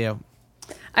 Maddie, what about you?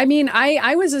 I mean,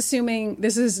 I was assuming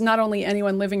this is not only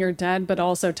anyone living or dead, but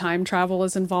also time travel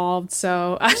is involved.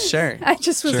 So sure, I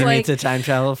just was like, like, to time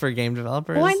travel for game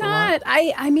developers. Why not?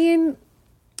 I mean,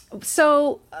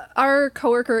 so our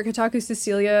coworker at Kotaku,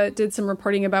 Cecilia, did some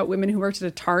reporting about women who worked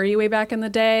at Atari way back in the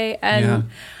day, and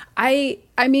I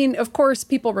mean, of course,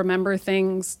 people remember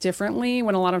things differently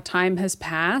when a lot of time has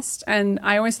passed, and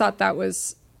I always thought that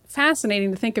was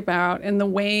fascinating to think about, and the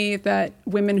way that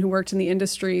women who worked in the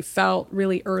industry felt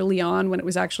really early on when it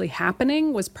was actually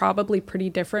happening was probably pretty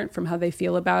different from how they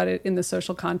feel about it in the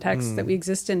social context that we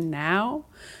exist in now.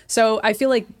 So I feel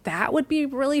like that would be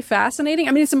really fascinating.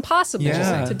 I mean, it's impossible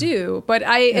to do, but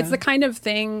it's the kind of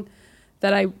thing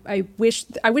that I wish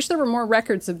there were more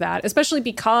records of that, especially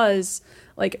because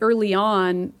like early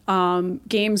on,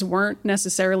 games weren't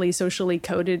necessarily socially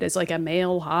coded as like a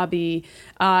male hobby.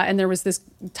 And there was this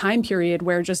time period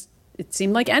where just it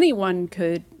seemed like anyone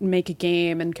could make a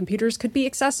game and computers could be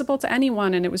accessible to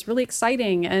anyone. And it was really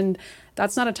exciting. And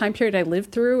that's not a time period I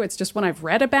lived through. It's just one I've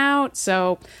read about.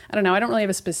 So I don't know. I don't really have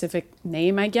a specific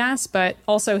name, I guess. But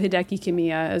also Hideki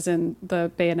Kamiya, as in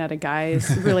the Bayonetta guy,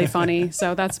 is really funny.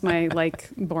 So that's my like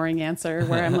boring answer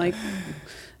where I'm like,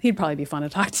 he'd probably be fun to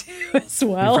talk to as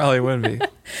well. He probably would be.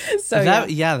 So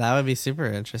that would be super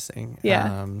interesting.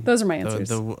 Yeah, those are my answers.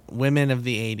 The women of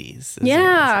the 80s.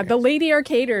 Yeah, the lady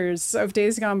arcaders of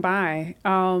days gone by.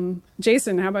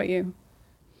 Jason, how about you?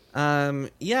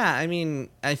 Yeah, I mean,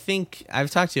 I think I've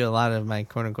talked to you a lot of my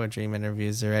quote unquote dream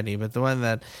interviews already, but the one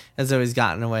that has always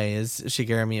gotten away is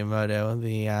Shigeru Miyamoto,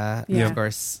 the of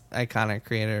course iconic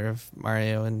creator of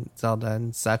Mario and Zelda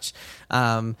and such.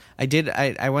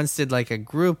 I once did like a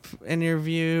group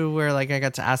interview where like I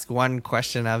got to ask one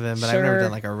question of him, but I've never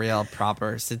done like a real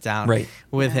proper sit down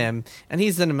with him. And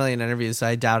he's done a million interviews, so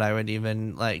I doubt I would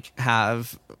even like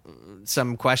have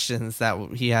some questions that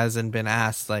he hasn't been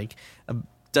asked like a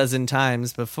dozen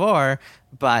times before,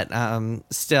 but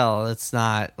still it's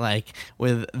not like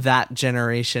with that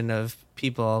generation of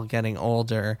people getting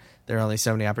older, there are only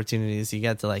so many opportunities you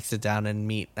get to like sit down and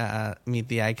meet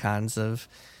the icons of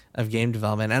game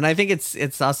development. And I think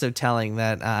it's also telling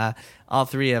that all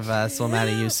three of us, well,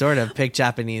 Maddie, you sort of pick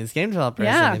Japanese game developers,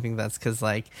 and I think that's because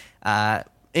like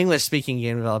English-speaking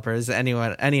game developers, any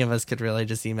of us could really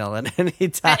just email at any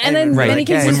time. And then many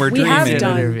cases we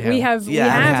have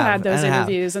had those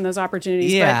interviews and those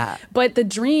opportunities. Yeah. But the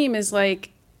dream is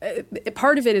like,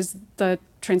 part of it is the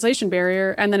translation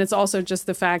barrier. And then it's also just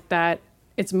the fact that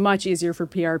it's much easier for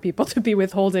PR people to be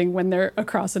withholding when they're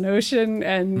across an ocean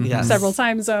and several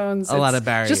time zones. A lot of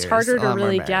barriers. Just harder to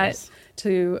really get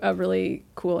to a really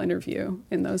cool interview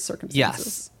in those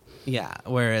circumstances. Yeah.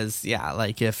 Whereas,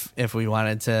 like if we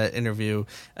wanted to interview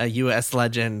a U.S.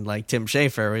 legend like Tim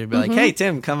Schafer, we'd be like, hey,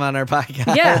 Tim, come on our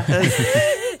podcast.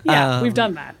 Yeah, we've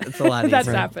done that. It's a lot easier. That's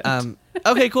happened.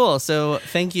 Okay, cool. So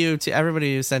thank you to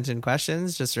everybody who sent in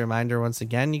questions. Just a reminder, once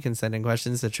again, you can send in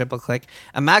questions to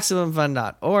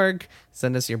tripleclick@MaximumFun.org.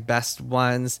 Send us your best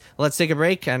ones. Let's take a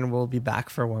break, and we'll be back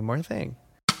for one more thing.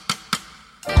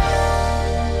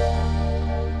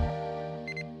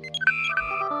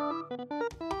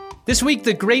 This week,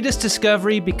 the greatest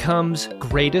discovery becomes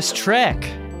greatest trek.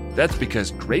 That's because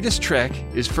Greatest Trek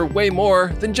is for way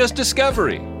more than just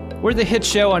discovery. We're the hit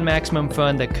show on Maximum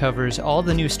Fun that covers all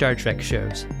the new Star Trek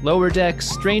shows. Lower Decks,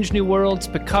 Strange New Worlds,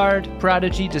 Picard,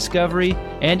 Prodigy, Discovery,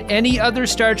 and any other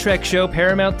Star Trek show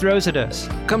Paramount throws at us.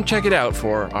 Come check it out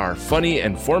for our funny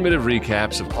and formative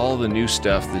recaps of all the new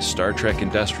stuff this Star Trek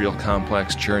industrial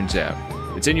complex churns out.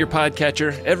 It's in your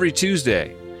podcatcher every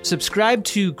Tuesday. Subscribe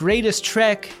to Greatest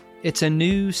Trek. It's a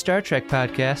new Star Trek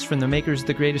podcast from the makers of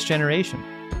The Greatest Generation.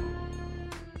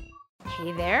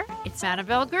 Hey there, it's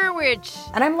Annabelle Gurwitch.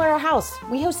 And I'm Lara House.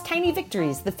 We host Tiny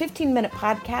Victories, the 15-minute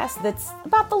podcast that's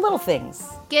about the little things.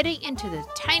 Getting into the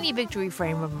tiny victory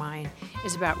frame of mind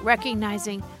is about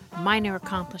recognizing minor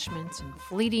accomplishments and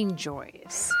fleeting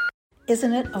joys.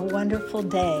 Isn't it a wonderful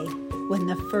day when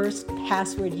the first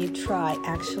password you try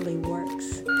actually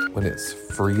works? When it's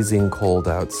freezing cold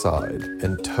outside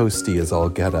and toasty as all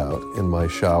get out in my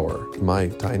shower, my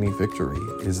tiny victory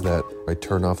is that I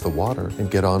turn off the water and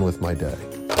get on with my day.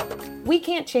 We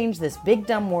can't change this big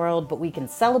dumb world, but we can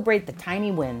celebrate the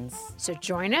tiny wins. So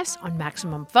join us on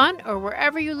Maximum Fun or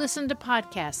wherever you listen to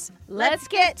podcasts. Let's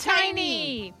get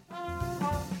tiny!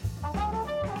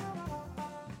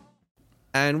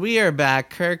 And we are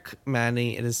back. Kirk,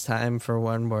 Manny, it is time for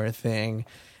one more thing.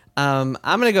 I'm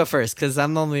going to go first because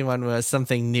I'm the only one who has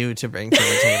something new to bring to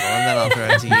the table, and then I'll throw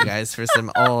it to you guys for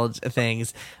some old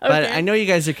things. But I know you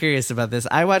guys are curious about this.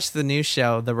 I watched the new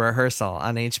show, The Rehearsal,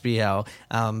 on HBO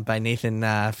by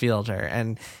Nathan Fielder,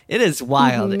 and it is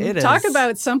wild. It is. Talk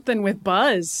about something with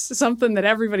buzz, something that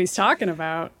everybody's talking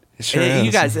about. Sure is.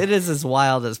 You guys, it is as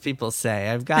wild as people say.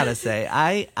 I've got to say,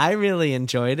 I really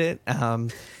enjoyed it.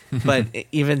 But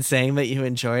even saying that you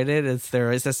enjoyed it, there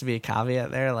always has to be a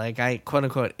caveat there. Like, I quote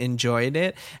unquote enjoyed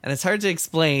it, and it's hard to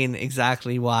explain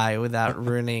exactly why without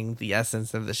ruining the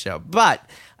essence of the show. But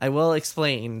I will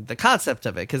explain the concept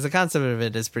of it, because the concept of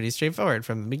it is pretty straightforward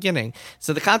from the beginning.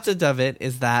 So the concept of it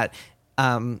is that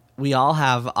we all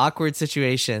have awkward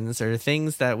situations or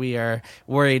things that we are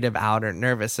worried about or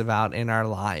nervous about in our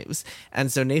lives.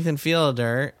 And so Nathan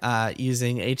Fielder,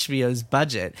 using HBO's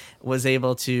budget, is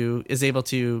able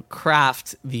to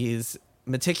craft these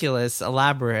meticulous,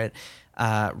 elaborate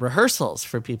rehearsals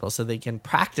for people so they can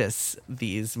practice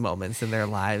these moments in their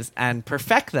lives and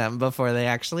perfect them before they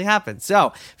actually happen.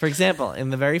 So, for example, in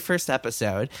the very first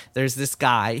episode, there's this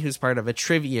guy who's part of a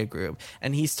trivia group,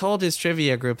 and he's told his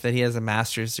trivia group that he has a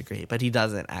master's degree, but he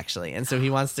doesn't actually. And so he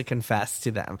wants to confess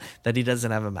to them that he doesn't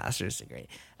have a master's degree.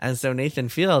 And so Nathan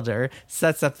Fielder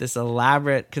sets up this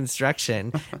elaborate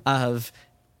construction of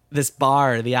this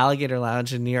bar, the Alligator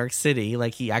Lounge in New York City.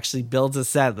 Like, he actually builds a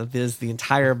set that is the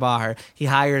entire bar. He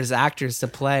hires actors to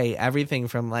play everything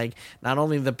from, like, not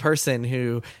only the person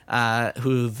who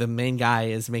the main guy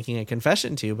is making a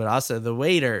confession to, but also the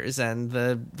waiters and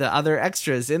the other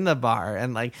extras in the bar,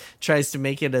 and like tries to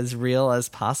make it as real as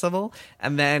possible.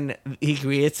 And then he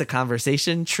creates a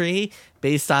conversation tree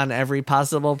based on every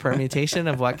possible permutation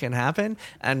of what can happen,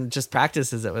 and just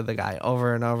practices it with the guy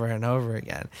over and over and over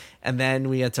again. And then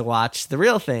we get to watch the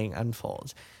real thing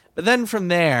unfold. But then from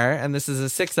there, and this is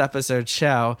a 6-episode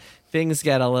show, things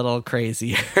get a little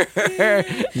crazier.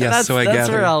 Yes, that's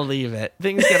where I'll leave it.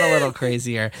 Things get a little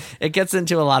crazier. It gets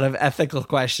into a lot of ethical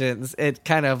questions. It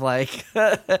kind of like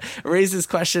raises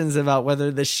questions about whether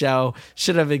the show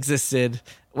should have existed,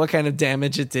 what kind of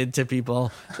damage it did to people.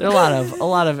 There are a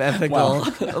lot of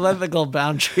ethical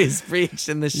boundaries breached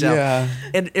in the show. Yeah.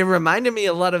 It reminded me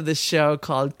a lot of this show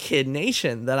called Kid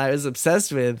Nation that I was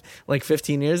obsessed with like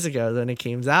 15 years ago when it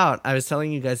came out. I was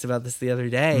telling you guys about this the other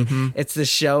day. Mm-hmm. It's this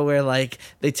show where like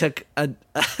they took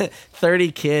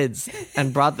 30 kids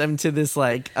and brought them to this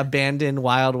like abandoned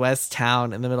Wild West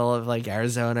town in the middle of like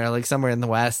Arizona or like somewhere in the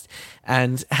West,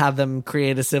 and have them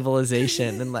create a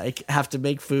civilization and like have to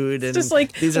make food and just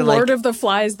like These are Lord like, of the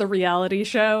Flies, the reality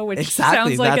show, which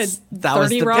exactly, sounds like that a was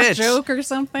 30 the Rock pitch. joke or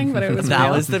something, but it was that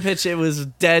real. was the pitch. It was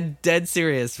dead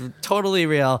serious, totally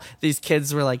real. These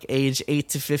kids were like age 8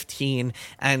 to 15,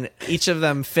 and each of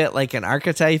them fit like an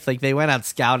archetype. Like they went out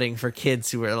scouting for kids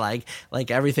who were like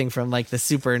everything from like the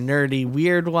super nerdy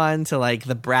weird one to like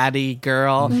the bratty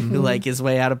girl who like is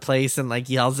way out of place and like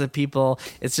yells at people.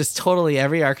 It's just totally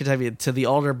every archetype, to the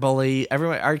older bully,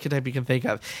 every archetype you can think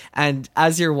of. And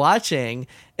as you're watching,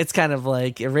 it's kind of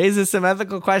like it raises some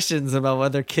ethical questions about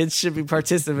whether kids should be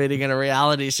participating in a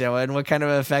reality show and what kind of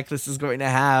effect this is going to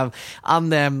have on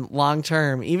them long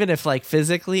term. Even if like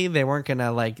physically they weren't going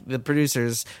to, like, the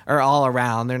producers are all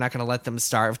around, they're not going to let them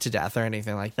starve to death or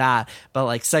anything like that. But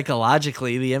like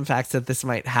psychologically, the impacts that this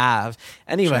might have.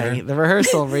 Anyway, Sure. The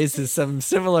Rehearsal raises some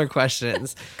similar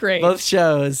questions. Great. Both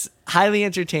shows highly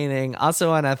entertaining,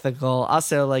 also unethical,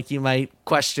 also like you might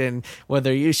question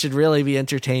whether you should really be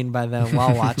entertained by them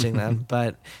while watching them.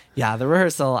 But yeah, The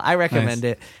Rehearsal, I recommend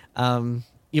it.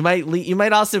 You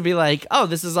might also be like, oh,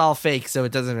 this is all fake, so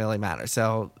it doesn't really matter.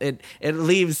 So it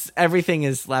leaves, everything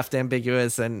is left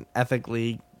ambiguous and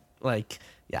ethically, like,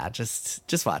 yeah,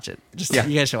 just watch it.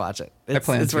 You guys should watch it.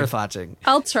 It's worth watching.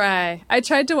 I'll try. I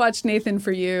tried to watch Nathan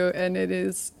For You, and it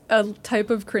is a type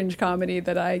of cringe comedy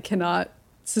that I cannot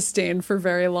sustain for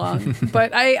very long.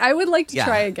 But I would like to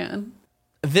try again.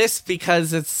 This,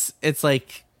 because it's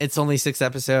like, it's only 6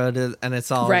 episodes and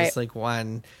it's all just like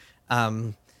one.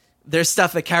 There's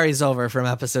stuff that carries over from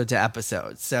episode to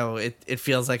episode, so it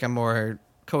feels like a more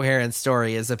coherent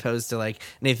story as opposed to like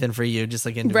Nathan For You, just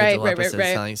like individual episodes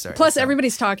telling stories. Plus,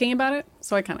 everybody's talking about it,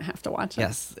 so I kind of have to watch it.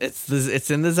 Yes, it's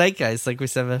in the zeitgeist, like we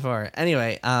said before.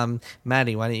 Anyway,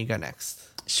 Maddie, why don't you go next?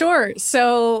 Sure.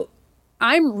 So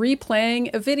I'm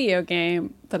replaying a video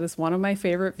game that is one of my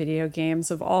favorite video games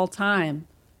of all time.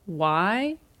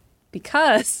 Why?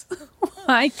 Because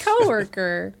my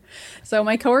coworker. So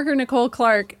my coworker, Nicole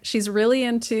Clark, she's really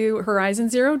into Horizon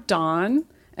Zero Dawn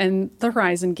and the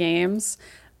Horizon games,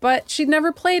 but she'd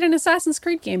never played an Assassin's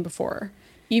Creed game before.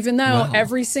 Even though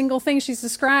every single thing she's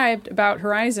described about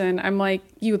Horizon, I'm like,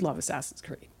 you would love Assassin's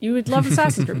Creed. You would love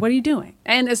Assassin's Creed. What are you doing?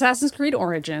 And Assassin's Creed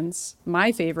Origins,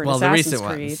 my favorite Assassin's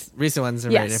Creed. Recent ones are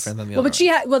very different than the other ones.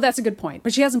 Well, that's a good point.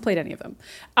 But she hasn't played any of them.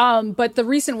 But the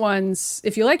recent ones,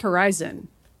 if you like Horizon,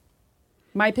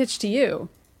 my pitch to you,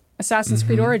 Assassin's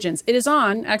Creed Origins. It is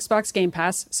on Xbox Game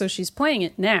Pass, so she's playing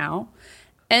it now.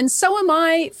 And so am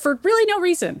I, for really no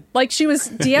reason. Like, she was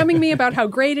DMing me about how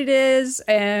great it is,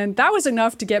 and that was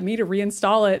enough to get me to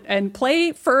reinstall it and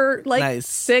play for like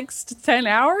 6 to 10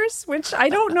 hours, which I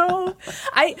don't know.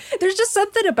 There's just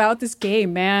something about this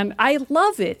game, man. I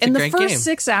love it. And the first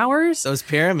 6 hours, those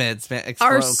pyramids, man,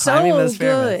 are so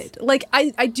good. Like,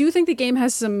 I do think the game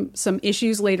has some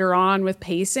issues later on with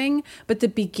pacing, but the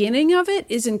beginning of it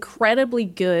is incredibly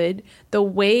good. The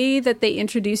way that they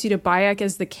introduce you to Bayek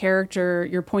as the character,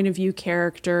 your point of view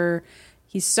character,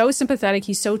 he's so sympathetic,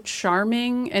 he's so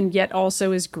charming, and yet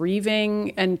also is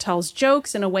grieving and tells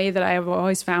jokes in a way that I have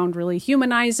always found really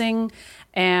humanizing.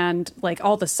 And like,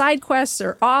 all the side quests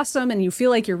are awesome, and you feel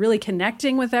like you're really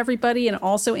connecting with everybody. And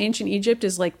also, Ancient Egypt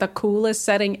is like the coolest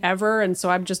setting ever, and so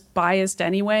I'm just biased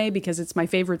anyway because it's my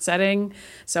favorite setting.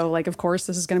 So like, of course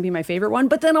this is going to be my favorite one.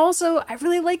 But then also, I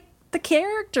really like the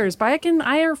characters. Bayek and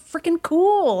I are freaking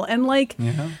cool, and like,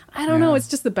 I don't know, it's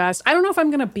just the best. I don't know if I'm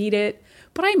gonna beat it,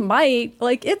 but I might.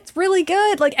 Like, it's really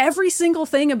good. Like, every single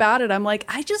thing about it, I'm like,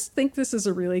 I just think this is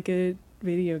a really good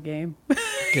video game.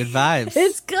 Good vibes.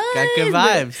 It's good. Got good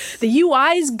vibes. The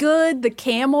UI's good. The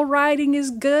camel riding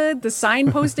is good. The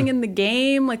signposting in the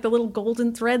game, like the little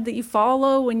golden thread that you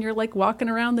follow when you're like walking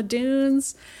around the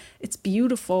dunes, it's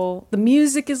beautiful. The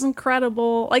music is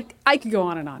incredible. Like, I could go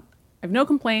on and on. I have no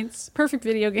complaints. Perfect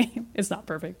video game. It's not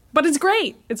perfect, but it's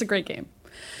great. It's a great game.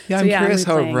 Yeah, So, I'm curious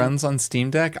how it replaying. runs on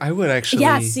Steam Deck. I would actually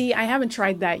I haven't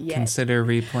tried that yet. consider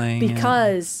replaying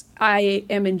Because I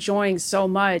am enjoying so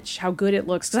much how good it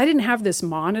looks. Because I didn't have this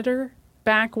monitor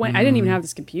back when. I didn't even have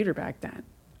this computer back then.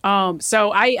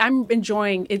 So I'm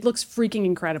enjoying. It looks freaking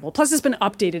incredible. Plus, it's been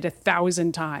updated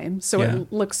 1,000 times, so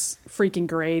it looks freaking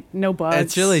great. No bugs.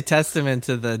 It's really testament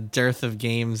to the dearth of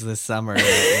games this summer.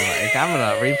 Like, I'm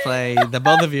gonna replay. The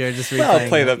both of you are just replaying. I'll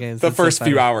play games. the It's so first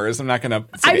few fun. hours. I'm not gonna.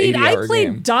 I played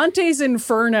game. Dante's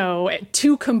Inferno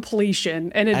to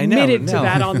completion and admitted to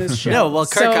that on this show. No, well,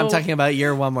 Kirk, So- I'm talking about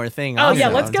your one more thing. Oh yeah,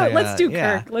 also. let's I'm go. talking Let's about- do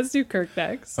yeah. Kirk. Let's do Kirk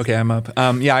next. Okay, I'm up.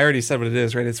 I already said what it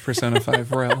is, right? It's Persona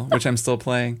 5 Royal, which I'm still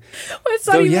playing. playing. Well, it's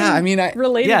not even I mean,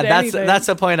 related Yeah, to anything. that's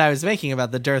the point I was making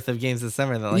about the dearth of games this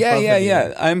summer. That,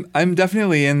 like, I'm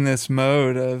definitely in this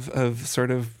mode of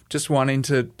sort of just wanting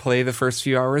to play the first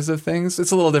few hours of things.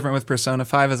 It's a little different with Persona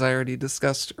 5, as I already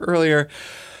discussed earlier.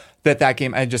 That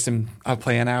game, I'll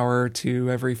play an hour or two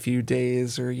every few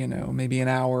days, or maybe an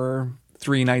hour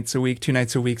 3 nights a week, 2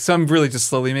 nights a week. So I'm really just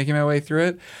slowly making my way through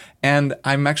it. And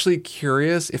I'm actually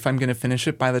curious if I'm going to finish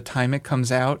it by the time it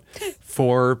comes out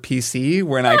for PC,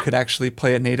 when I could actually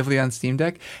play it natively on Steam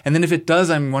Deck. And then if it does,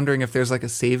 I'm wondering if there's like a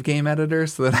save game editor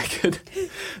so that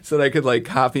I could like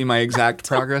copy my exact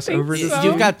progress over to Steam.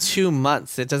 You've got 2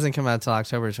 months. It doesn't come out till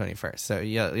October 21st, so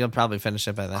you'll probably finish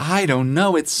it by then. I don't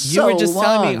know. It's so You were just long.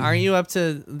 telling me, are you up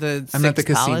to the I'm at the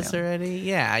 6th palace casino already?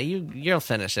 Yeah, you'll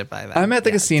finish it by then. I'm at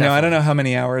the casino. Definitely. I don't know how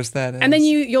many hours that is. And then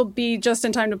you'll be just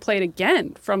in time to play it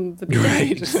again from the beginning.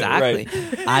 Right. Exactly.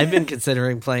 Right. I've been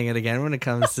considering playing it again when it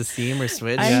comes to Steam or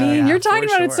Switch. I mean, you're talking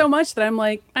about it sure. so much that I'm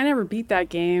like, I never beat that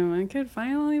game. I could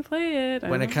finally play it.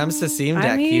 When it comes to Steam I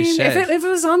Deck, mean, you should. if it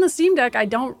was on the Steam Deck,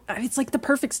 it's like the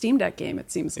perfect Steam Deck game, it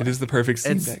seems like. It is the perfect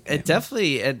Steam Deck game. It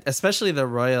definitely, especially the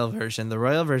Royal version. The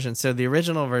Royal version, so the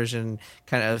original version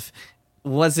kind of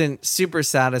wasn't super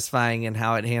satisfying in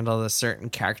how it handled a certain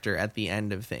character at the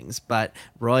end of things, but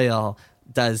Royal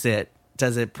does it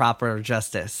proper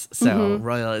justice. So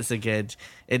Royal is a good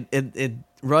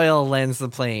Royal lands the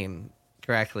plane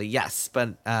correctly, yes,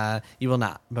 but you will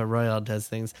not. But Royal does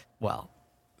things well.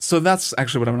 So that's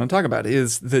actually what I'm going to talk about,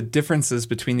 is the differences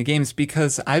between the games,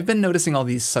 because I've been noticing all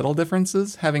these subtle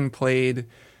differences having played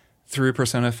through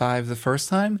Persona 5 the first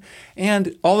time,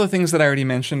 and all the things that I already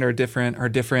mentioned are different.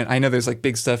 I know there's like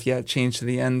big stuff changed to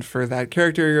the end for that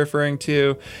character you're referring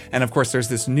to, and of course there's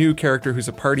this new character who's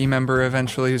a party member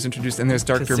eventually who's introduced, and there's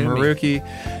Dr. Kasumi.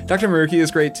 Maruki. Dr. Maruki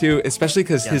is great too, especially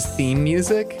because his theme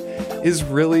music is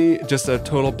really just a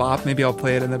total bop. Maybe I'll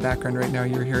play it in the background right now.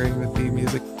 You're hearing the theme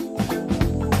music.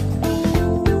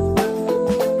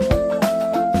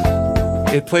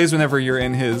 It plays whenever you're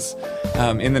in his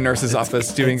in the nurse's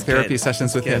office doing therapy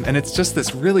sessions with him, and it's just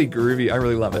this really groovy. I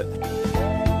really love it.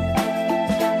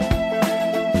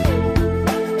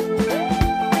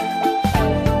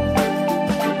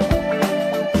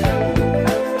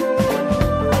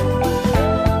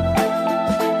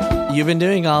 You've been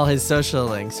doing all his social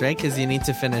links, right? Because you need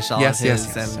to finish all of his.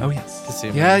 Yes. And Oh yes.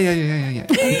 Kasumi. Yeah.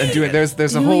 And do it. There's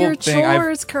a Do whole your thing.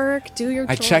 chores, Kirk. Do your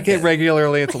I chores. check it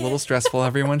regularly. It's a little stressful.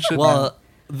 Everyone should know. Well,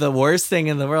 the worst thing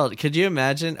in the world. Could you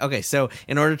imagine? Okay, so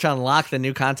in order to unlock the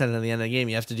new content at the end of the game,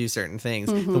 you have to do certain things.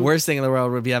 The worst thing in the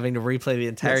world would be having to replay the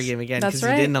entire game again because That's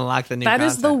right. you didn't unlock the new content. That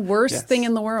is the worst thing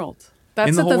in the world. That's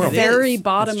In the at whole the world. very It is.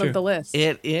 bottom It's of true. the list.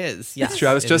 It is. Yes, It's true.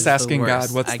 I was it just is the asking God,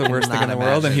 worst. what's I the worst thing in cannot the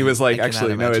world? And he was like, imagine. I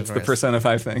actually, cannot no, imagine it's the worse. Persona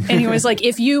 5 thing. And he was like,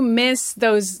 if you miss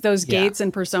those gates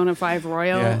in Persona 5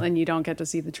 Royal, Yeah. then you don't get to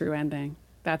see the true ending.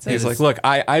 That's it. He's like, look,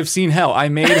 I've seen hell. I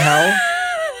made hell.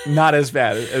 Not as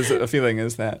bad as a feeling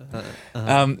as that.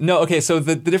 No, okay, so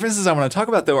the differences I want to talk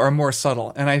about, though, are more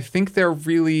subtle, and I think they're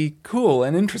really cool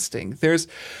and interesting.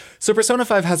 So Persona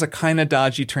 5 has a kind of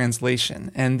dodgy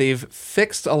translation, and they've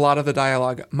fixed a lot of the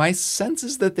dialogue. My sense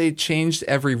is that they changed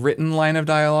every written line of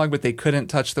dialogue, but they couldn't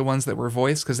touch the ones that were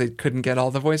voiced because they couldn't get all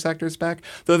the voice actors back,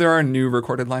 though there are new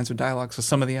recorded lines of dialogue, so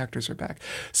some of the actors are back.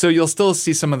 So you'll still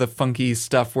see some of the funky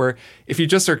stuff where if you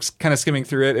just are kind of skimming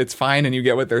through it, it's fine and you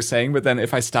get what they're saying, but then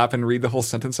if I stop and read the whole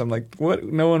sentence, I'm like, what?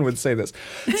 No one would say this.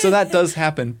 So that does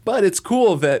happen, but it's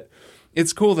cool that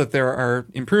there are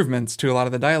improvements to a lot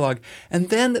of the dialogue. And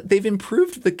then they've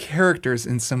improved the characters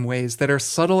in some ways that are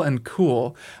subtle and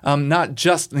cool. Not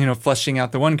just, fleshing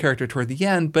out the one character toward the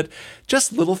end, but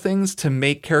just little things to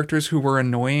make characters who were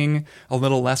annoying a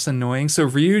little less annoying. So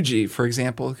Ryuji, for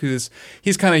example, he's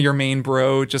kind of your main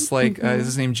bro, just like, is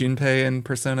his name Junpei in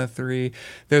Persona 3?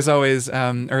 There's always,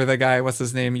 or the guy, what's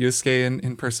his name, Yusuke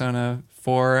in Persona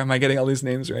 4. Am I getting all these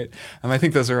names right? I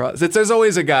think those are all. There's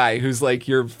always a guy who's like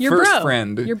your first bro,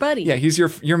 friend, your buddy. Yeah, he's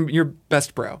your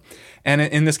best bro. And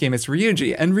in this game, it's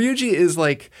Ryuji, and Ryuji is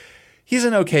like, he's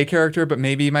an okay character, but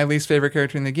maybe my least favorite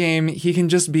character in the game. He can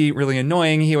just be really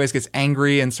annoying. He always gets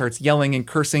angry and starts yelling and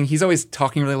cursing. He's always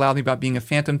talking really loudly about being a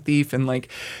phantom thief and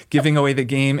like giving away the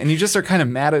game. And you just are kind of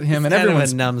mad at him, and kind of a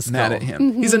everyone's numbskull. mad at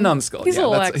him. He's a numbskull. He's a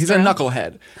little he's a extra.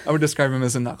 knucklehead. I would describe him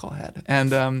as a knucklehead.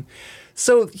 And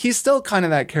so he's still kind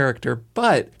of that character,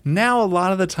 but now a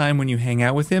lot of the time when you hang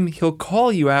out with him, he'll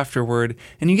call you afterward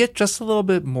and you get just a little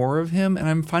bit more of him. And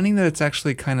I'm finding that it's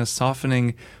actually kind of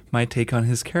softening my take on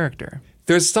his character.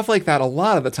 There's stuff like that a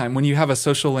lot of the time when you have a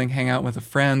social link hang out with a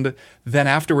friend, then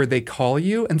afterward they call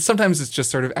you. And sometimes it's just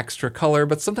sort of extra color,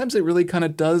 but sometimes it really kind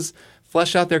of does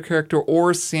flesh out their character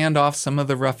or sand off some of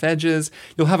the rough edges.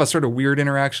 You'll have a sort of weird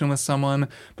interaction with someone,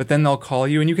 but then they'll call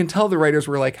you, and you can tell the writers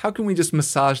were like, how can we just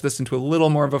massage this into a little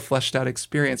more of a fleshed out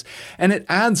experience? And it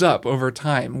adds up over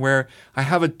time, where I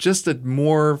have just a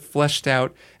more fleshed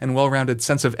out and well-rounded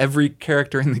sense of every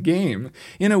character in the game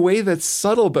in a way that's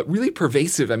subtle but really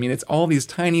pervasive. I mean, it's all these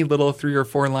tiny little 3 or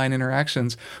 4 line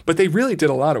interactions, but they really did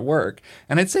a lot of work.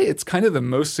 And I'd say it's kind of the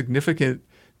most significant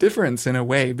difference in a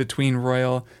way between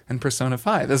Royal and Persona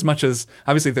 5, as much as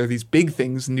obviously there are these big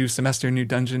things, new semester, new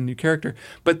dungeon, new character,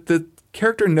 but the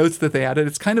character notes that they added,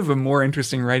 it's kind of a more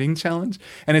interesting writing challenge,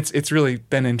 and it's really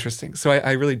been interesting. So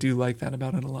I really do like that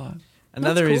about it a lot.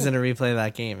 Another reason to replay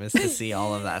that game is to see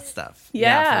all of that stuff.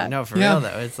 Yeah. For real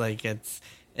though, it's like it's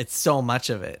so much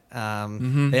of it.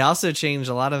 They also changed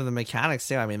a lot of the mechanics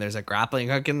too. I mean, there's a grappling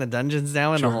hook in the dungeons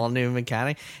now, and a whole new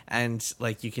mechanic. And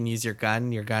like you can use your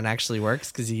gun. Your gun actually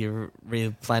works because you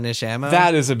replenish ammo.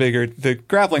 That is the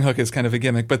grappling hook is kind of a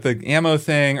gimmick, but the ammo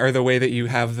thing, or the way that you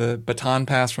have the baton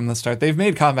pass from the start, they've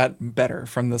made combat better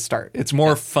from the start. It's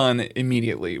more fun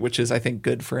immediately, which is, I think,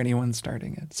 good for anyone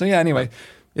starting it. So yeah, anyway.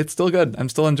 It's still good. I'm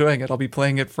still enjoying it. I'll be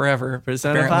playing it forever.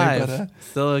 Persona 5, but,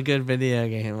 still a good video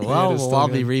game. Well, we'll all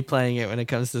be replaying it when it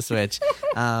comes to Switch.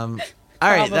 All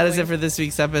right, that is it for this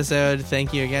week's episode.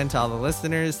 Thank you again to all the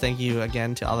listeners. Thank you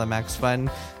again to all the Max Fun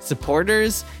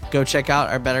supporters. Go check out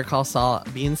our Better Call Saul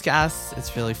Beans cast.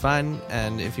 It's really fun.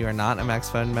 And if you are not a Max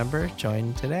Fun member,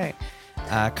 join today.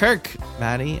 Kirk,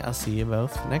 Maddie, I'll see you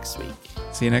both next week.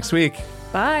 See you next week.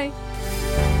 Bye.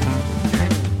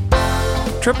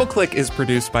 Triple Click is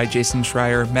produced by Jason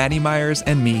Schreier, Maddie Myers,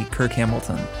 and me, Kirk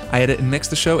Hamilton. I edit and mix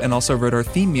the show and also wrote our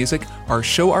theme music. Our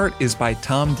show art is by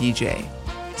Tom DJ.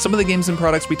 Some of the games and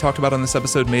products we talked about on this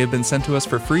episode may have been sent to us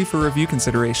for free for review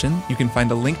consideration. You can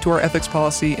find a link to our ethics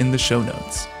policy in the show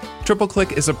notes. Triple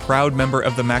Click is a proud member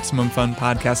of the Maximum Fun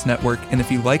Podcast Network, and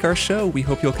if you like our show, we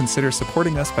hope you'll consider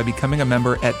supporting us by becoming a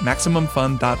member at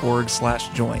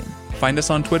MaximumFun.org/join. Find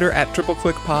us on Twitter at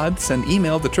TripleClickPod, send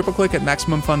email to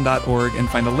tripleclick@MaximumFun.org, and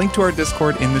find a link to our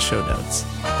Discord in the show notes.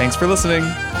 Thanks for listening.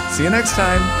 See you next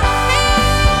time.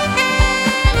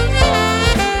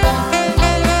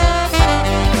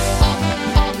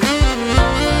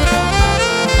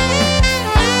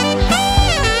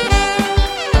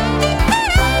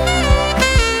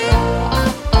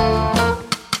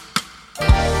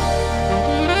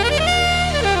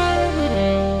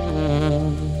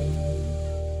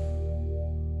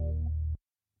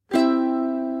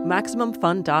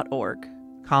 MaximumFun.org.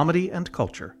 Comedy and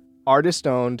culture. Artist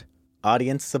owned.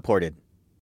 Audience supported.